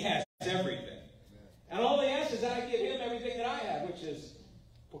 He has everything. And all he asks is that I give him everything that I have, which is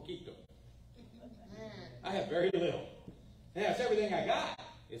poquito. I have very little. Yeah, it's everything I got.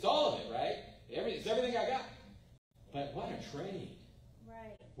 It's all of it, right? It's everything I got. But what a trade.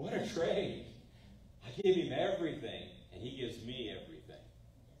 Right. What a trade. I give him everything, and he gives me everything.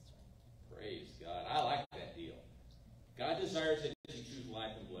 Praise God. I like that deal. God desires that you choose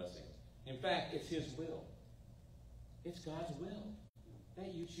life and blessing. In fact, it's his will. It's God's will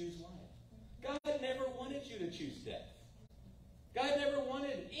that you choose life. God never wanted you to choose death. God never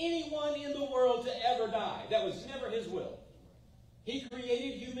wanted anyone in the world to ever die. That was never his will. He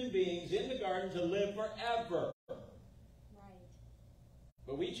created human beings in the garden to live forever. Right.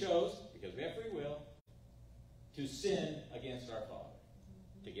 But we chose, because we have free will, to sin against our Father,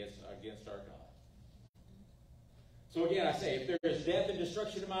 against our God. So again, I say, if there is death and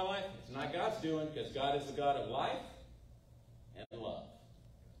destruction in my life, it's not God's doing, because God is the God of life and love.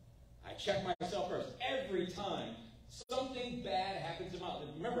 I check myself first. Every time something bad happens in my life,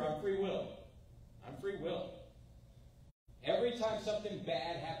 remember, I'm free will. I'm free will. Every time something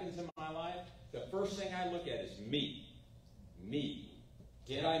bad happens in my life, the first thing I look at is me. Me.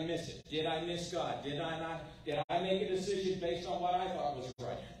 Did I miss it? Did I miss God? Did I not? Did I make a decision based on what I thought was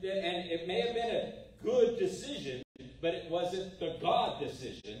right? And it may have been a good decision, but it wasn't the God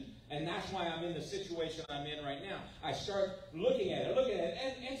decision, and that's why I'm in the situation I'm in right now. I start looking at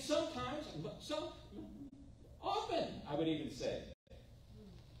it, and sometimes, often, I would even say,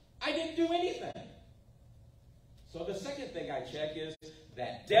 I didn't do anything. So the second thing I check is,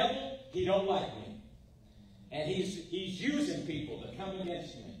 that devil, he don't like me. And he's using people to come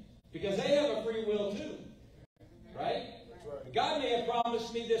against me. Because they have a free will too. Right? God may have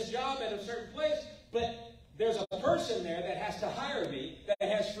promised me this job at a certain place, but there's a person there that has to hire me that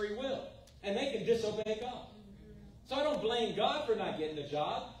has free will. And they can disobey God. So I don't blame God for not getting the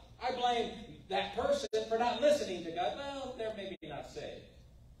job. I blame that person for not listening to God. Well, they're maybe not saved.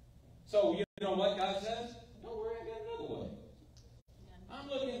 So you know what God says? Don't worry, I got another way. I'm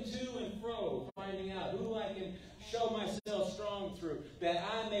looking to and fro, finding out who I can show myself strong through, that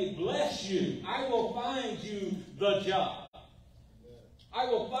I may bless you. I will find you the job. I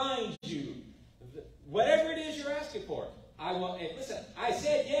will find you whatever it is you're asking for. I will. And listen, I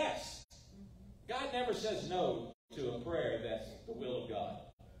said yes. God never says no to a prayer that's the will of God.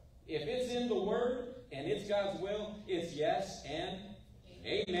 If it's in the Word and it's God's will, it's yes and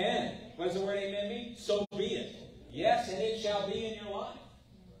amen. What does the word amen mean? So be it. Yes, and it shall be in your life.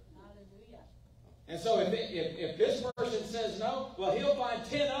 Hallelujah. And so if this person says no, well, he'll find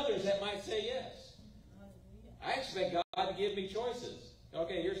 10 others that might say yes. I expect God to give me choices.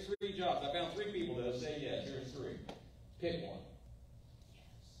 Okay, here's 3 jobs. I found 3 people that'll say yes. Here's 3. Pick one. Yes.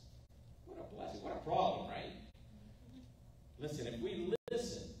 What a blessing. What a problem, right? Listen, if we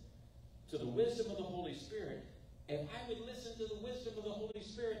listen to the wisdom of the Holy Spirit, if I would listen to the wisdom of the Holy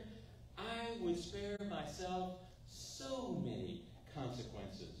Spirit, I would spare myself so many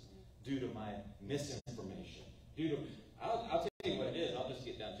consequences due to my misinformation. I'll tell you what it is. I'll just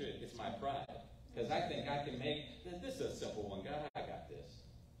get down to it. It's my pride. Because I think I can make, this is a simple one. God, I got this.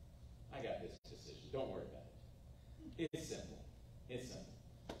 I got this decision. Don't worry about it. It's simple. It's simple.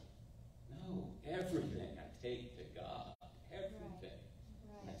 No, everything I take to God. Everything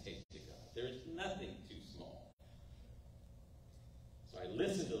I take to God. There is nothing too small. So I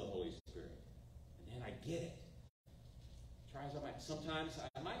listen to the Holy Spirit. And then I get it. Try as I might. Sometimes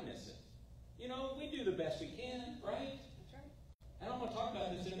I might miss it. You know, we do the best we can, right? That's right. And I'm going to talk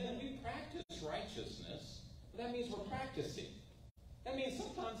about this in a minute. We practice righteousness. But that means we're practicing. That means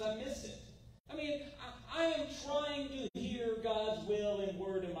sometimes I miss it. I mean, I am trying to hear God's will and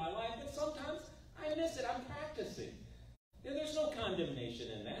word in my life, but sometimes I miss it. I'm practicing. There's no condemnation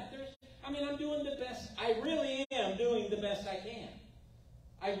in that. I'm doing the best. I really am doing the best I can.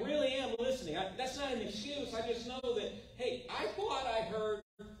 I really am listening. That's not an excuse. I just know that, hey, I thought I heard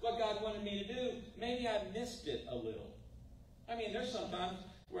what God wanted me to do. Maybe I missed it a little. I mean, there's sometimes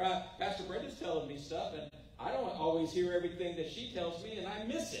where Pastor Brenda's telling me stuff, and I don't always hear everything that she tells me, and I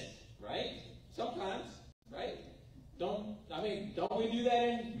miss it, right? Sometimes, right? Don't we do that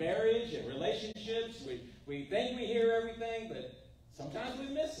in marriage and relationships? We think we hear everything, but sometimes we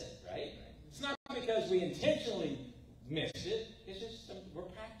miss it, right? It's not because we intentionally missed it. It's just we're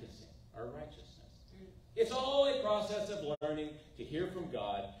practicing our righteousness. It's all a process of learning to hear from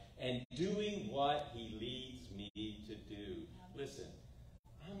God and doing what He leads me to do. Listen,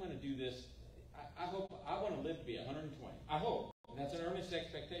 I'm going to do this. I want to live to be 120. I hope. And that's an earnest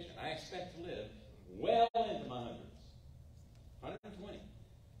expectation. I expect to live well into my hundreds. 120.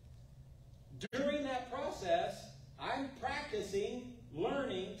 During that process, I'm practicing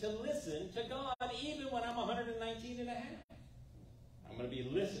learning to listen to God even when I'm 119 and a half. I'm going to be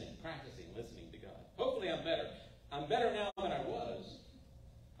practicing listening to God. Hopefully I'm better. I'm better now than I was.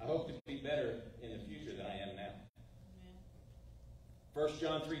 I hope to be better in the future than I am now. 1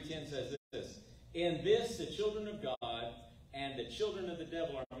 John 3:10 says this, "In this the children of God and the children of the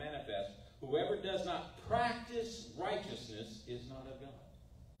devil are manifest. Whoever does not practice righteousness is not of God."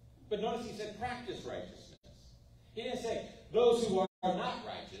 But notice he said practice righteousness. He didn't say those who are not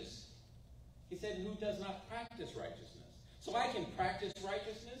righteous. He said who does not practice righteousness. So I can practice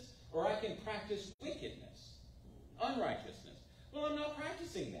righteousness or I can practice wickedness, unrighteousness. Well, I'm not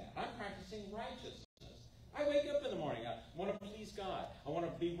practicing that. I'm practicing righteousness. I wake up in the morning. I want to please God. I want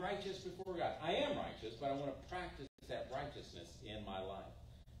to be righteous before God. I am righteous, but I want to practice that righteousness in my life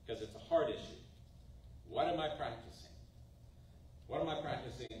because it's a hard issue. What am I practicing? What am I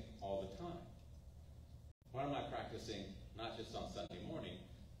practicing all the time? What am I practicing not just on Sunday morning,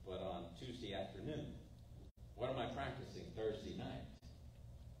 but on Tuesday afternoon? What am I practicing Thursday night?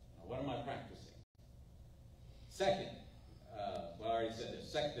 What am I practicing? Second, I already said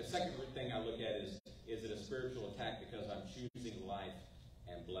this. The second thing I look at is it a spiritual attack because I'm choosing life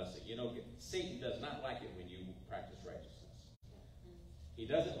and blessing? You know, Satan does not like it when you practice righteousness. He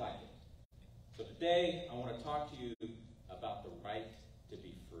doesn't like it. So today, I want to talk to you about the right to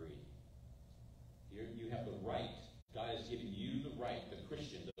be free. You have the right. God has given you the right, the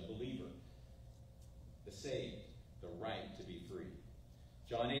Christian, the believer, the saved, the right to be free.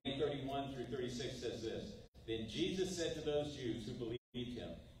 John 8:31 through 36 says this, "Then Jesus said to those Jews who believed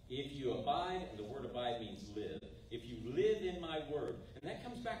him, 'If you abide,'" and the word abide means live, "'if you live in my word,'" and that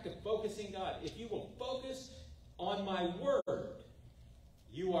comes back to focusing God. "If you will focus on my word,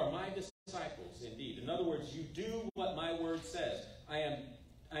 you are my disciples indeed." In other words, you do what my word says. I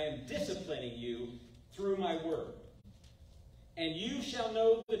am disciplining you through my word. And you shall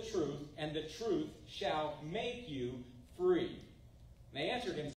know the truth, and the truth shall make you free. And they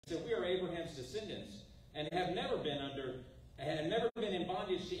answered him and said, we are Abraham's descendants, and have never been in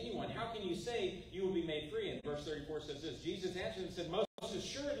bondage to anyone. How can you say you will be made free? And verse 34 says this, Jesus answered and said, most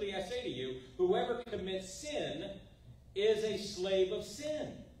assuredly I say to you, whoever commits sin is a slave of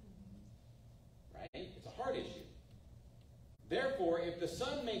sin. Right? It's a heart issue. Therefore, if the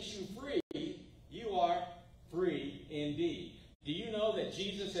Son makes you free, you are free indeed. Do you know that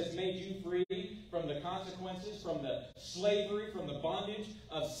Jesus has made you free from the consequences, from the slavery, from the bondage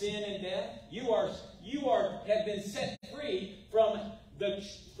of sin and death? You have been set free from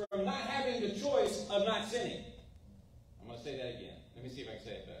not having the choice of not sinning. I'm going to say that again. Let me see if I can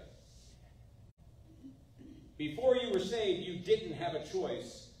say it better. Before you were saved, you didn't have a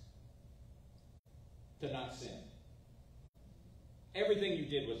choice to not sin. Everything you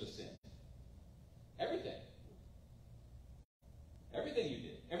did was a sin. Everything. Everything you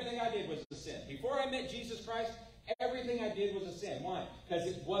did. Everything I did was a sin. Before I met Jesus Christ, everything I did was a sin. Why? Because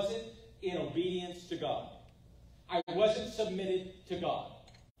it wasn't in obedience to God. I wasn't submitted to God.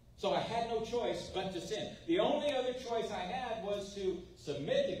 So I had no choice but to sin. The only other choice I had was to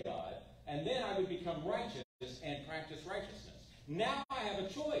submit to God, and then I would become righteous and practice righteousness. Now I have a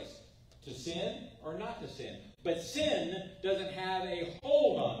choice to sin or not to sin. But sin doesn't have a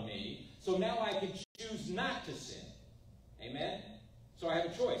hold on me, so now I can choose not to sin. Amen? So I have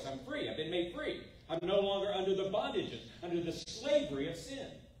a choice. I'm free. I've been made free. I'm no longer under the bondages, under the slavery of sin.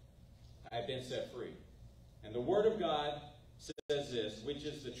 I've been set free. And the Word of God says this, which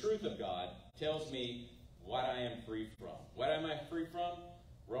is the truth of God, tells me what I am free from. What am I free from?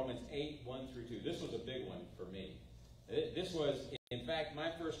 Romans 8, 1 through 2. This was a big one for me. This was, in fact,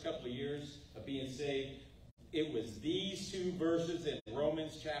 my first couple of years of being saved. It was these two verses in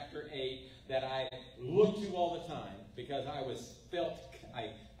Romans chapter 8 that I looked to all the time because I felt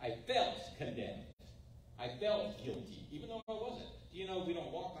condemned. I felt guilty, even though I wasn't. Do you know we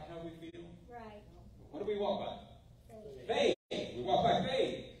don't walk by how we feel? Right. What do we walk by? Faith. We walk by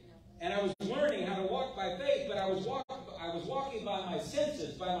faith. And I was learning how to walk by faith, but I was walking by my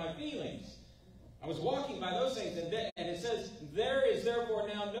senses, by my feelings. I was walking by those things, and it says, there is therefore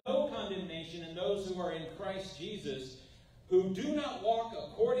now no condemnation in those who are in Christ Jesus, who do not walk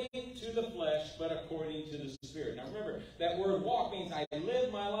according to the flesh, but according to the Spirit. Now remember, that word walk means I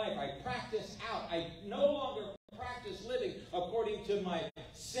live my life. I practice out. I no longer practice living according to my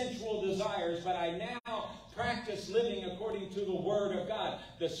sensual desires, but I now practice living according to the Word of God,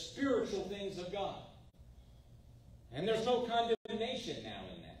 the spiritual things of God. And there's no condemnation now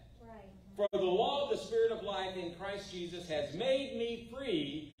in that. For the law of the Spirit of life in Christ Jesus has made me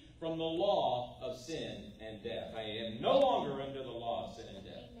free from the law of sin and death. I am no longer under the law of sin and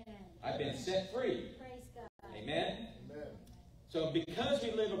death. Amen. I've been set free. Praise God. Amen? Amen. So because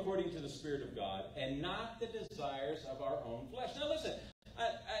we live according to the Spirit of God and not the desires of our own flesh. Now listen,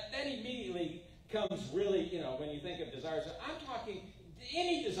 that immediately comes really, when you think of desires. I'm talking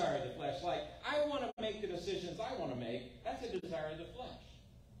any desire of the flesh. Like, I want to make the decisions I want to make. That's a desire of the flesh.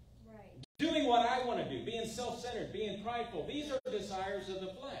 Doing what I want to do, being self-centered, being prideful. These are desires of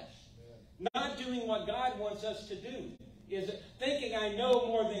the flesh. Amen. Not doing what God wants us to do. Is thinking I know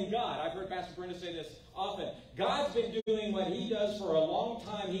more than God. I've heard Pastor Brenda say this often. God's been doing what He does for a long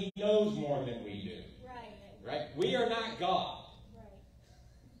time. He knows more than we do. Right? We are not God. Right.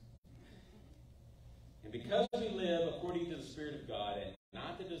 And because we live according to the Spirit of God and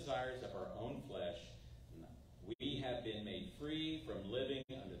not the desires of our own flesh, we have been made free from living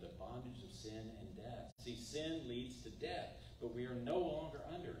under the bondage of sin and death. See, sin leads to death, but we are no longer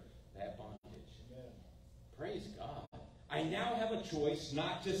under that bondage. Amen. Praise God. I now have a choice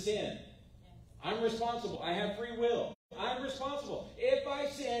not to sin. I'm responsible. I have free will. I'm responsible. If I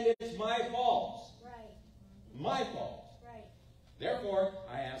sin, it's my fault. Right. My fault. Right. Therefore,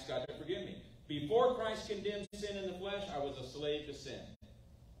 I ask God to forgive me. Before Christ condemned sin in the flesh, I was a slave to sin.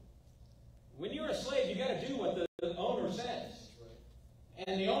 When you're a slave, you got to do what the owner says.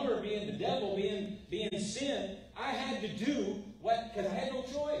 And the owner being the devil, being sin, I had to do what, because I had no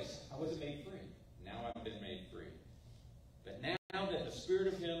choice. I wasn't made free. Now I've been made free. But now that the Spirit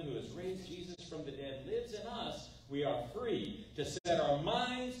of Him who has raised Jesus from the dead lives in us, we are free to set our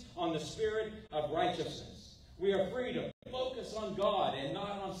minds on the Spirit of righteousness. We are free to focus on God and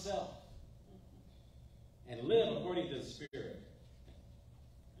not on self. And live according to the Spirit.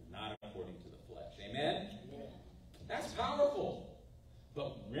 Not according to the flesh. Amen? Amen? That's powerful.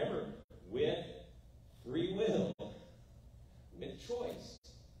 But remember, with free will, with choice,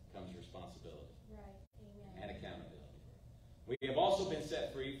 comes responsibility. Right. Amen. And accountability. We have also been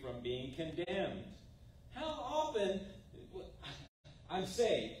set free from being condemned. How I'm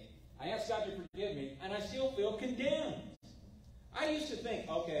saved. I ask God to forgive me, and I still feel condemned. I used to think,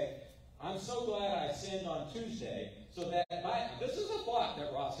 okay, I'm so glad I sinned on Tuesday, so that this is a thought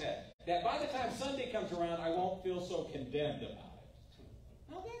that Ross had, that by the time Sunday comes around, I won't feel so condemned about it.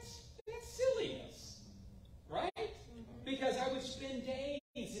 Now that's silliness, right? Because I would spend days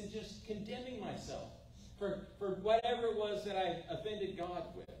in just condemning myself for whatever it was that I offended God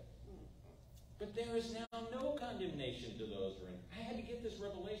with. But there is now no condemnation to those who are in. I had to get this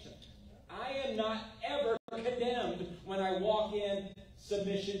revelation. I am not ever condemned when I walk in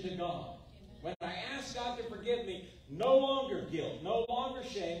submission to God. When I ask God to forgive me, no longer guilt, no longer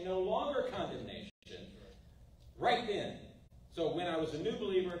shame, no longer condemnation. Right then. So when I was a new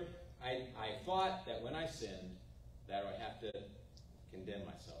believer, I thought that when I sinned, that I would have to condemn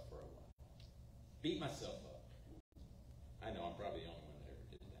myself for a while. Beat myself up. I know I'm probably the only one that ever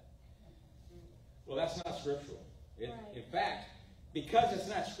did that. Well, that's not scriptural. In fact, because it's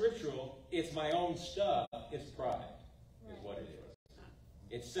not scriptural, it's my own stuff. It's pride, is what it is.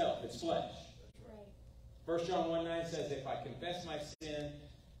 It's self. It's flesh. 1 John 1:9 says, if I confess my sin,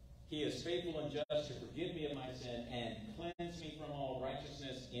 he is faithful and just to forgive me of my sin and cleanse me from all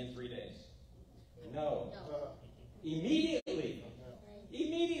righteousness in 3 days. No. Immediately.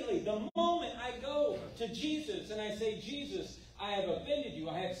 Immediately. The moment I go to Jesus and I say, Jesus, I have offended you.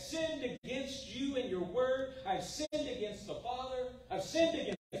 I have sinned against you and your word. I've sinned against the Father. I've sinned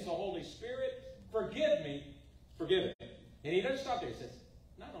against the Holy Spirit. Forgive me. Forgive me. And he doesn't stop there. He says,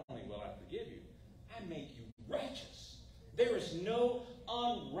 not only will I forgive you, I make you righteous. There is no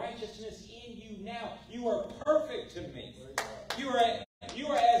unrighteousness in you now. You are perfect to me. You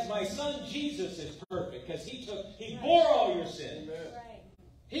are as my son Jesus is perfect because he bore all your sin.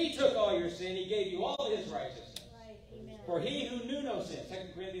 He took all your sin. He gave you all his righteousness. For he who knew no sin,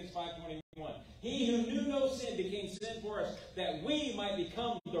 2 Corinthians 5:21, he who knew no sin became sin for us, that we might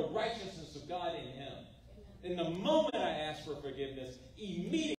become the righteousness of God in him. In the moment I ask for forgiveness,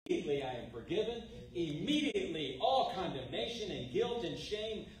 immediately I am forgiven. Immediately all condemnation and guilt and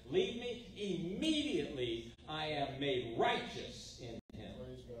shame leave me. Immediately I am made righteous in him.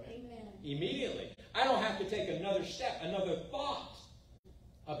 Amen. Immediately. I don't have to take another step, another thought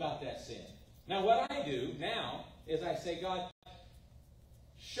about that sin. Now what I do now is I say, God,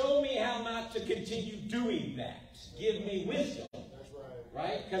 show me how not to continue doing that. Give me wisdom. That's right.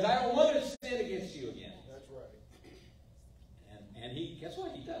 Right? Because I don't want to sin against you again. That's right. And he, guess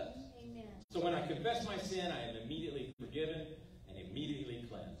what? He does. Amen. So when I confess my sin, I am immediately forgiven and immediately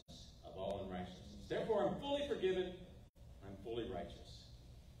cleansed of all unrighteousness. Therefore, I'm fully forgiven. I'm fully righteous.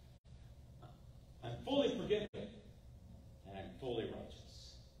 I'm fully forgiven. And I'm fully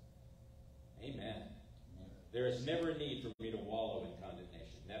righteous. Amen. There is never a need for me to wallow in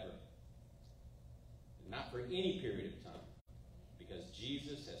condemnation. Never. Not for any period of time. Because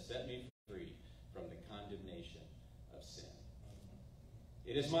Jesus has set me free from the condemnation of sin.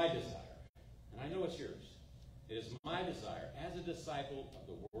 It is my desire, and I know it's yours. It is my desire as a disciple of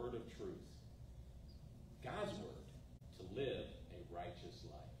the word of truth, God's word, to live a righteous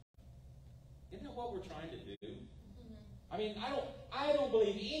life. Isn't that what we're trying to do? I mean, I don't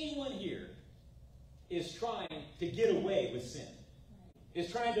believe anyone here is trying to get away with sin. Is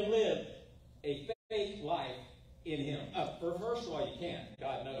trying to live a faith life in him. First of all, you can't.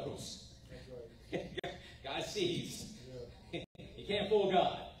 God knows. God sees. You can't fool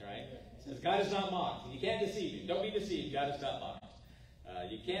God, right? It says God is not mocked. You can't deceive him. Don't be deceived. God is not mocked.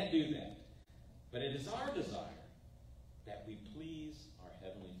 You can't do that. But it is our desire that we please our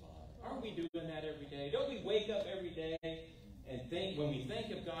Heavenly Father. Aren't we doing that every day? Don't we wake up every day and think, when we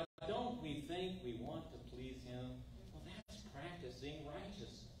think of God, don't we think we want to please him? Well, that's practicing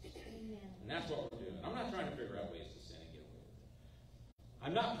righteousness. And that's what we're doing. I'm not trying to figure out ways to sin and get away with it.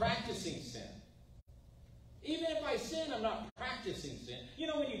 I'm not practicing sin. Even if I sin, I'm not practicing sin. You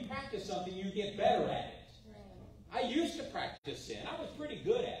know, when you practice something, you get better at it. I used to practice sin. I was pretty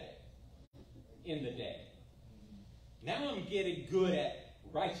good at it in the day. Now I'm getting good at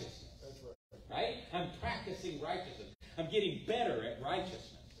righteousness. Right? I'm practicing righteousness. I'm getting better at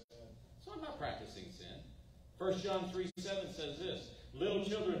righteousness. So I'm not practicing sin. 1 John 3:7 says this, little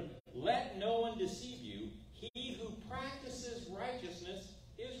children, let no one deceive you. He who practices righteousness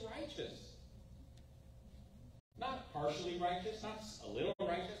is righteous. Not partially righteous, not a little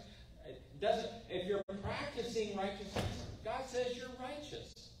righteous. It doesn't. If you're practicing righteousness, God says you're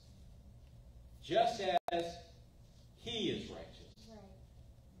righteous. Just as he is righteous.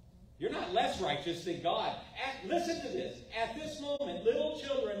 You're not less righteous than God. Listen to this. At this moment, little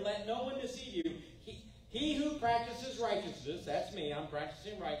children, let no one deceive you. He who practices righteousness, that's me, I'm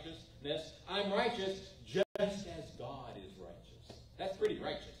practicing righteousness, I'm righteous just as God is righteous.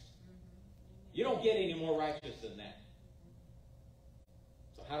 don't get any more righteous than that.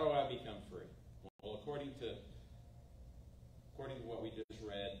 So how do I become free? Well, according to what we just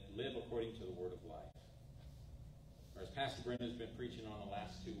read, live according to the word of life. Or as Pastor Brenda's been preaching on the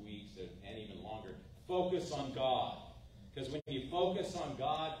last 2 weeks and even longer, focus on God. Because when you focus on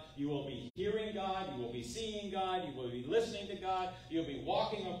God, you will be hearing God, you will be seeing God, you will be listening to God, you'll be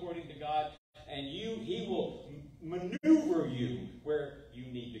walking according to God, and He will maneuver you where you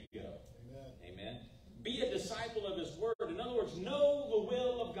need to go. Amen. Amen. Be a disciple of His Word. In other words, know the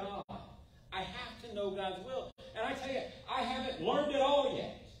will of God. I have to know God's will. And I tell you, I haven't learned it all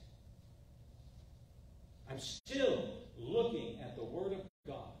yet. I'm still looking at the Word of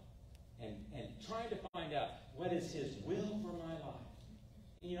God and trying to find out what is His will for my life.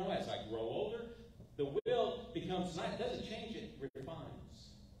 And you know, as I grow older, the will becomes not, doesn't change, it refines.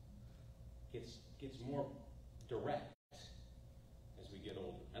 Gets more direct as we get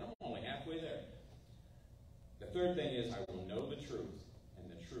older. And I'm only halfway there. The third thing is I will know the truth,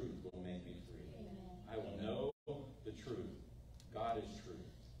 and the truth will make me free. Amen. I will know the truth. God is truth.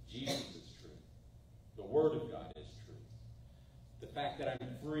 Jesus is truth. The Word of God is truth. The fact that I'm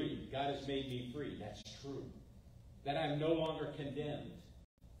free, God has made me free, that's true. That I'm no longer condemned,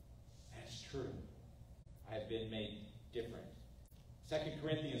 that's true. I have been made different. 2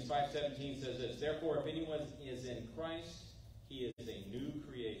 Corinthians 5:17 says this, therefore, if anyone is in Christ, he is a new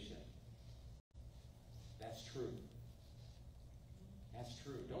creation. That's true. That's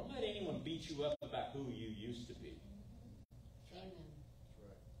true. Don't let anyone beat you up about who you used to be. Amen.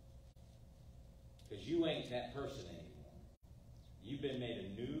 Because you ain't that person anymore. You've been made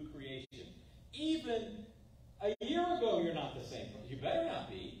a new creation. Even a year ago, you're not the same person. You better not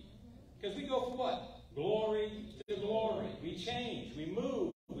be. Because we go from what? Glory to glory. We change. We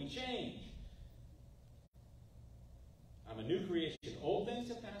move. We change. I'm a new creation. Old things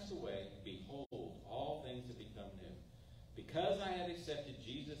have passed away. Behold, all things have become new. Because I have accepted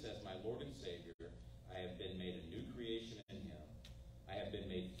Jesus as my Lord and Savior, I have been made a new creation in Him. I have been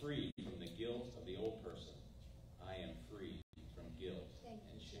made free from the guilt of the old person. I am free from guilt and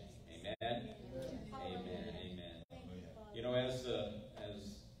shame. Amen? Amen. Amen. You know, as the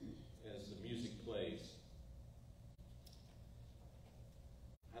music plays,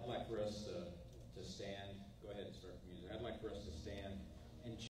 I'd like for us to stand. Go ahead and start the music. I'd like for us to stand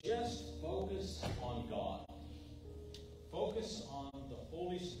and just focus on God. Focus on the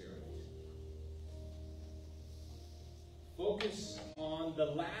Holy Spirit. Focus on the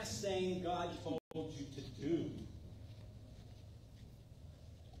last thing God told you to do.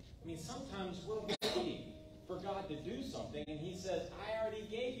 I mean, sometimes we're waiting for God to do something, and He says, I already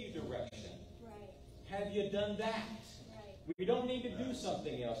gave you direction. Right. Have you done that? Right. We don't need to do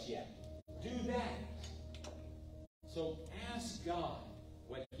something else yet. Do that. So ask God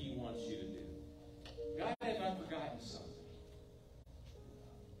what He wants you to do. God, have I forgotten something?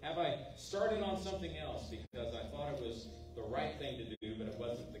 Have I started on something else because I thought it was the right thing to do, but it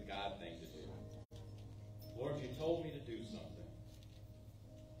wasn't the God thing to do? Lord, you told me to do something.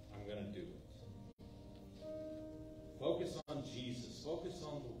 I'm going to do it. Focus on Jesus. Focus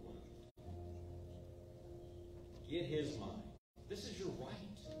on the Word. Get His mind. This is your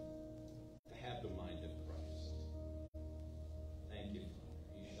right to have the mind of Christ. Thank you, Father.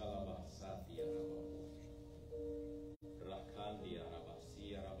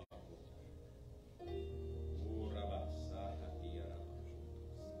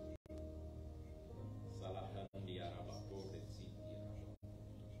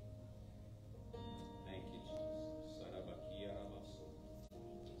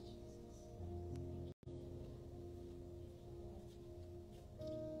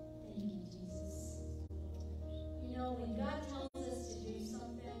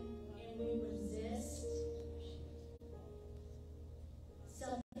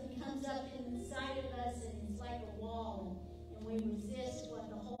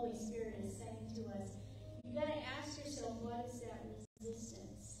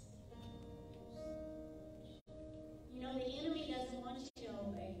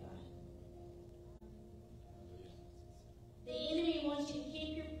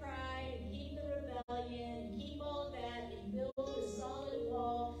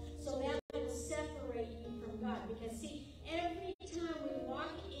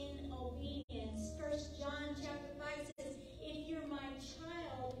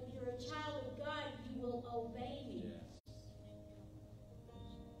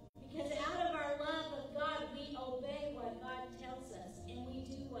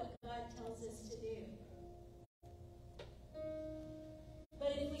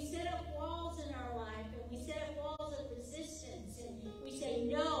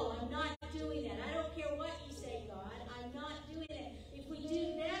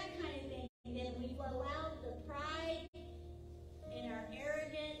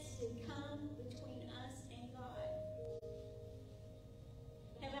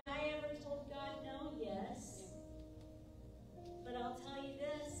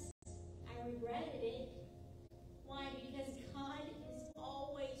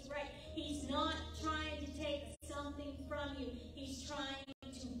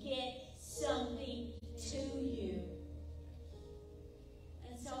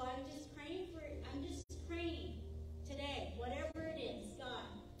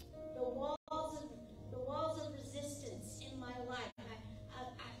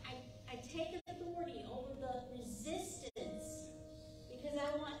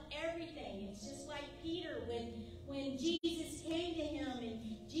 It's just like Peter when Jesus came to him and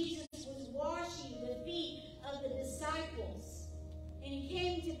Jesus was washing the feet of the disciples. And he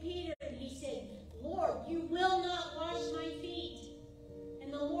came to Peter and he said, Lord, you will not wash my feet.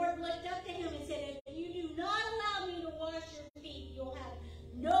 And the Lord looked up to him and said, if you do not allow me to wash your feet, you'll have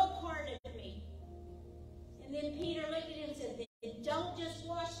no part of me. And then Peter looked at him and said, don't just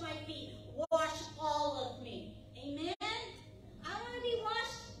wash my feet, wash all of me. Amen? I want to be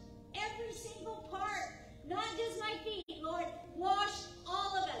washed every single part, not just my feet. Lord, wash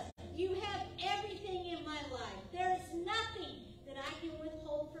all of us. You have everything in my life. There's nothing that I can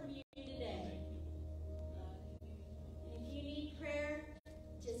withhold from you today. And if you need prayer,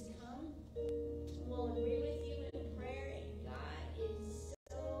 just come. We'll agree with you in prayer, and God is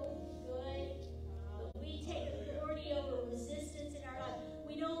so good. But we take authority over resistance in our life.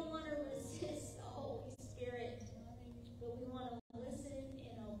 We don't want to resist the Holy Spirit, but we want to listen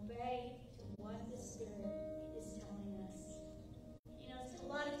and obey to what the Spirit is telling us. You know, a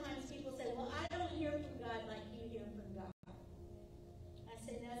lot of times people say, well, I don't hear from God like you hear from God. I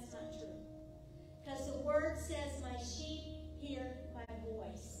say, that's not true. Because the Word says, my sheep hear my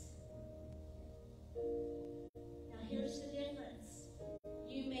voice. Now here's the difference.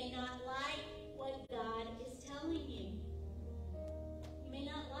 You may not like what God is telling you. You may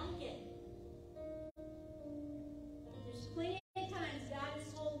not like it. There's plenty of times God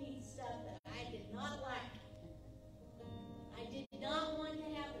has told me stuff that I did not like. I did not want to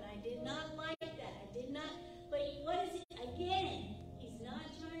happen. I did not like that. I did not. But what is it? Again, He's not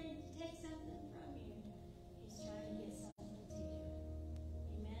trying to take something from you. He's trying to get something to you.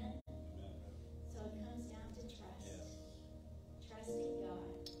 Amen? So it comes down to trust. Trusting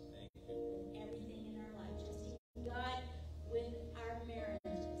God with everything in our life. Trusting God with our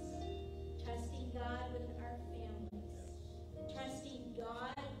marriages. Trusting God with our families. Trusting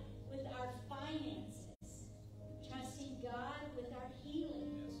God with our finances. Trusting God with our healing.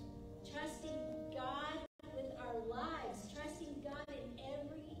 Trusting God with our lives. Trusting God in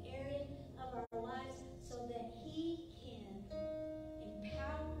every area of our lives so that He can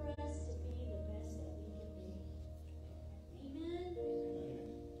empower us to be the best that we can be. Amen? Amen.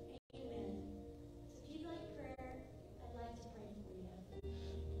 So if you'd like prayer, I'd like to pray for you.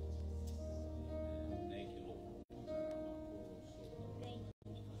 Thank you, Lord. Thank you.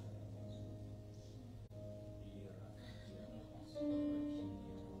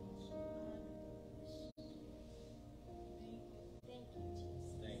 Thank you,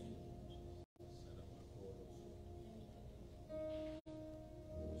 Jesus. Thank you.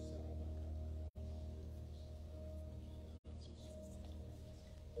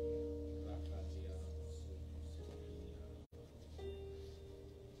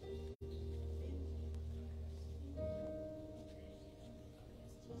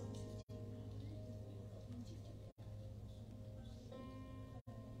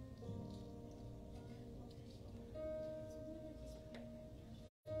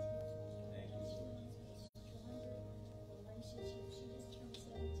 Relationship, she just turned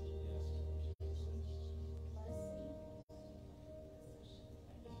 17.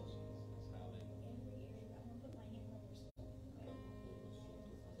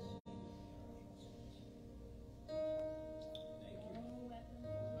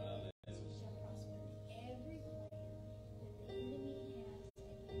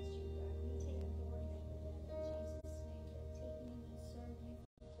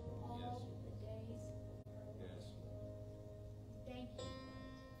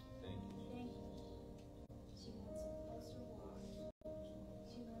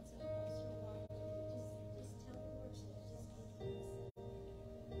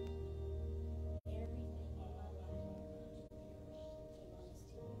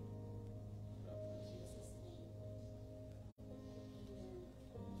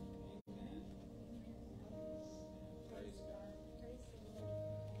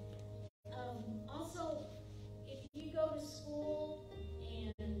 Also, if you go to school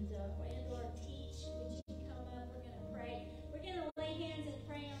and or teach, would you come up? We're going to pray. We're going to lay hands and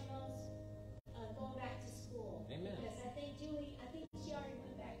pray on those going back to school. Amen. Because I think she already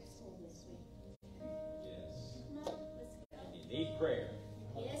went back to school this week. Yes. Come on, let's go. You need prayer.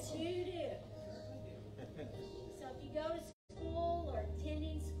 Yes, you do. So if you go to school or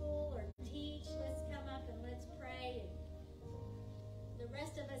attending school or teach, let's come up and let's pray. And the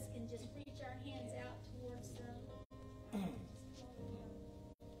rest of us can just reach our hands out towards them.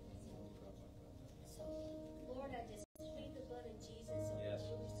 So, Lord, I just plead the blood of Jesus over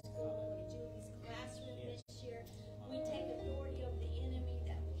Julie's school, over Julie's classroom this year. We take authority over the enemy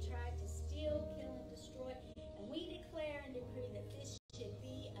that will try to steal, kill, and destroy. And we declare and decree that this should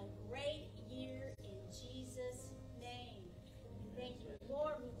be a great year.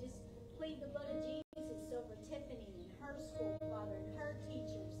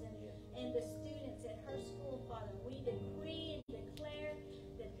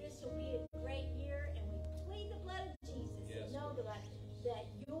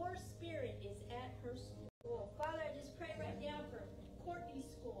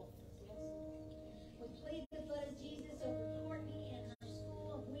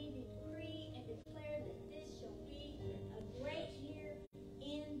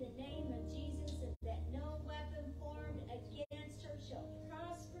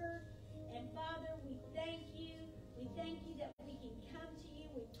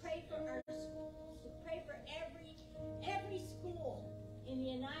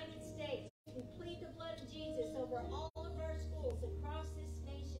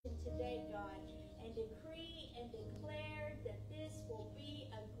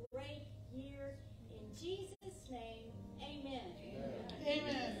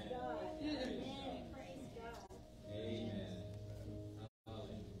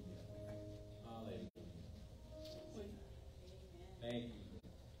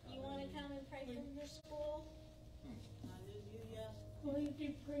 your school. Hallelujah. Please do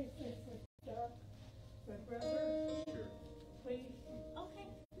pray for Doug, for brother. Sure. Please, Okay,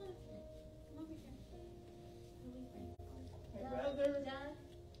 come on. Come over here. Who we praying for? my brother, Doug?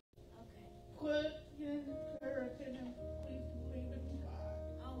 Okay. put his prayers in him. Please believe in God.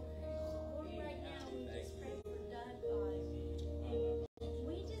 Okay. Lord, right now we just pray for Doug, God.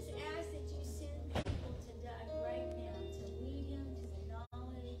 We just ask that you send people to Doug right now to lead him to the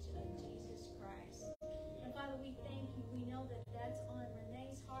knowledge of Jesus Christ. And Father, we thank you. We know that that's on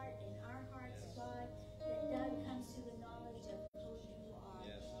Renee's heart and our hearts, God, that Doug comes to the knowledge of who you are.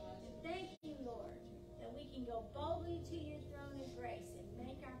 And thank you, Lord, that we can go boldly to your throne of grace and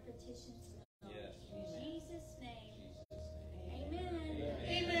make our petitions known. Yes. In Jesus' name. Jesus' name. Amen.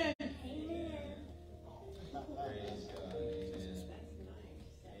 Amen. Amen. Praise God. Amen.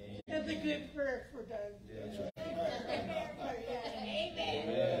 That's a good prayer for Doug.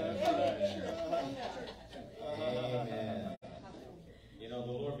 Amen. You know,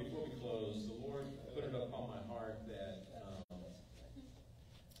 the Lord, before we close, the Lord put it upon my heart that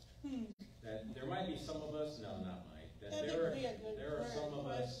that there might be some of us, no, not might, that there are some of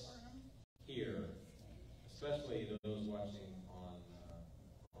us here, especially those watching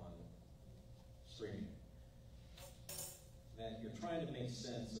on streaming, that you're trying to make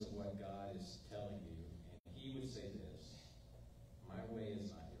sense of what God is telling you, and He would say this: my way is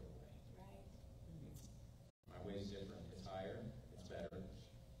not your way. My way is different. It's higher. It's better.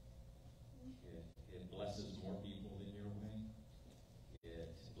 It blesses more people than your way.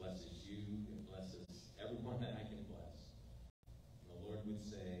 It blesses you. It blesses everyone that I can bless. And the Lord would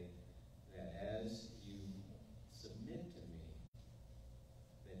say that as you submit to me,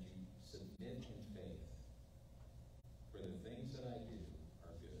 that you submit in faith, for the things that I do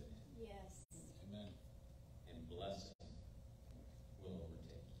are good, Yes. and blessing will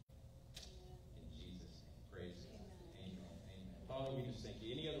overtake you. In Jesus' name. Praise God. Amen. Amen. Father, we just thank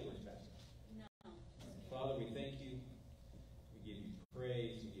you. Any other words, Pastor? No. Father, we thank you. We give you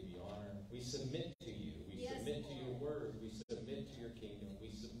praise. We give you honor. We submit to you. We Yes, submit to your Lord. word. We submit to your kingdom.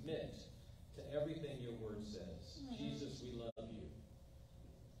 We submit to everything your word says. Jesus, we love you.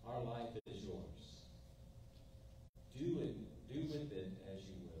 Our life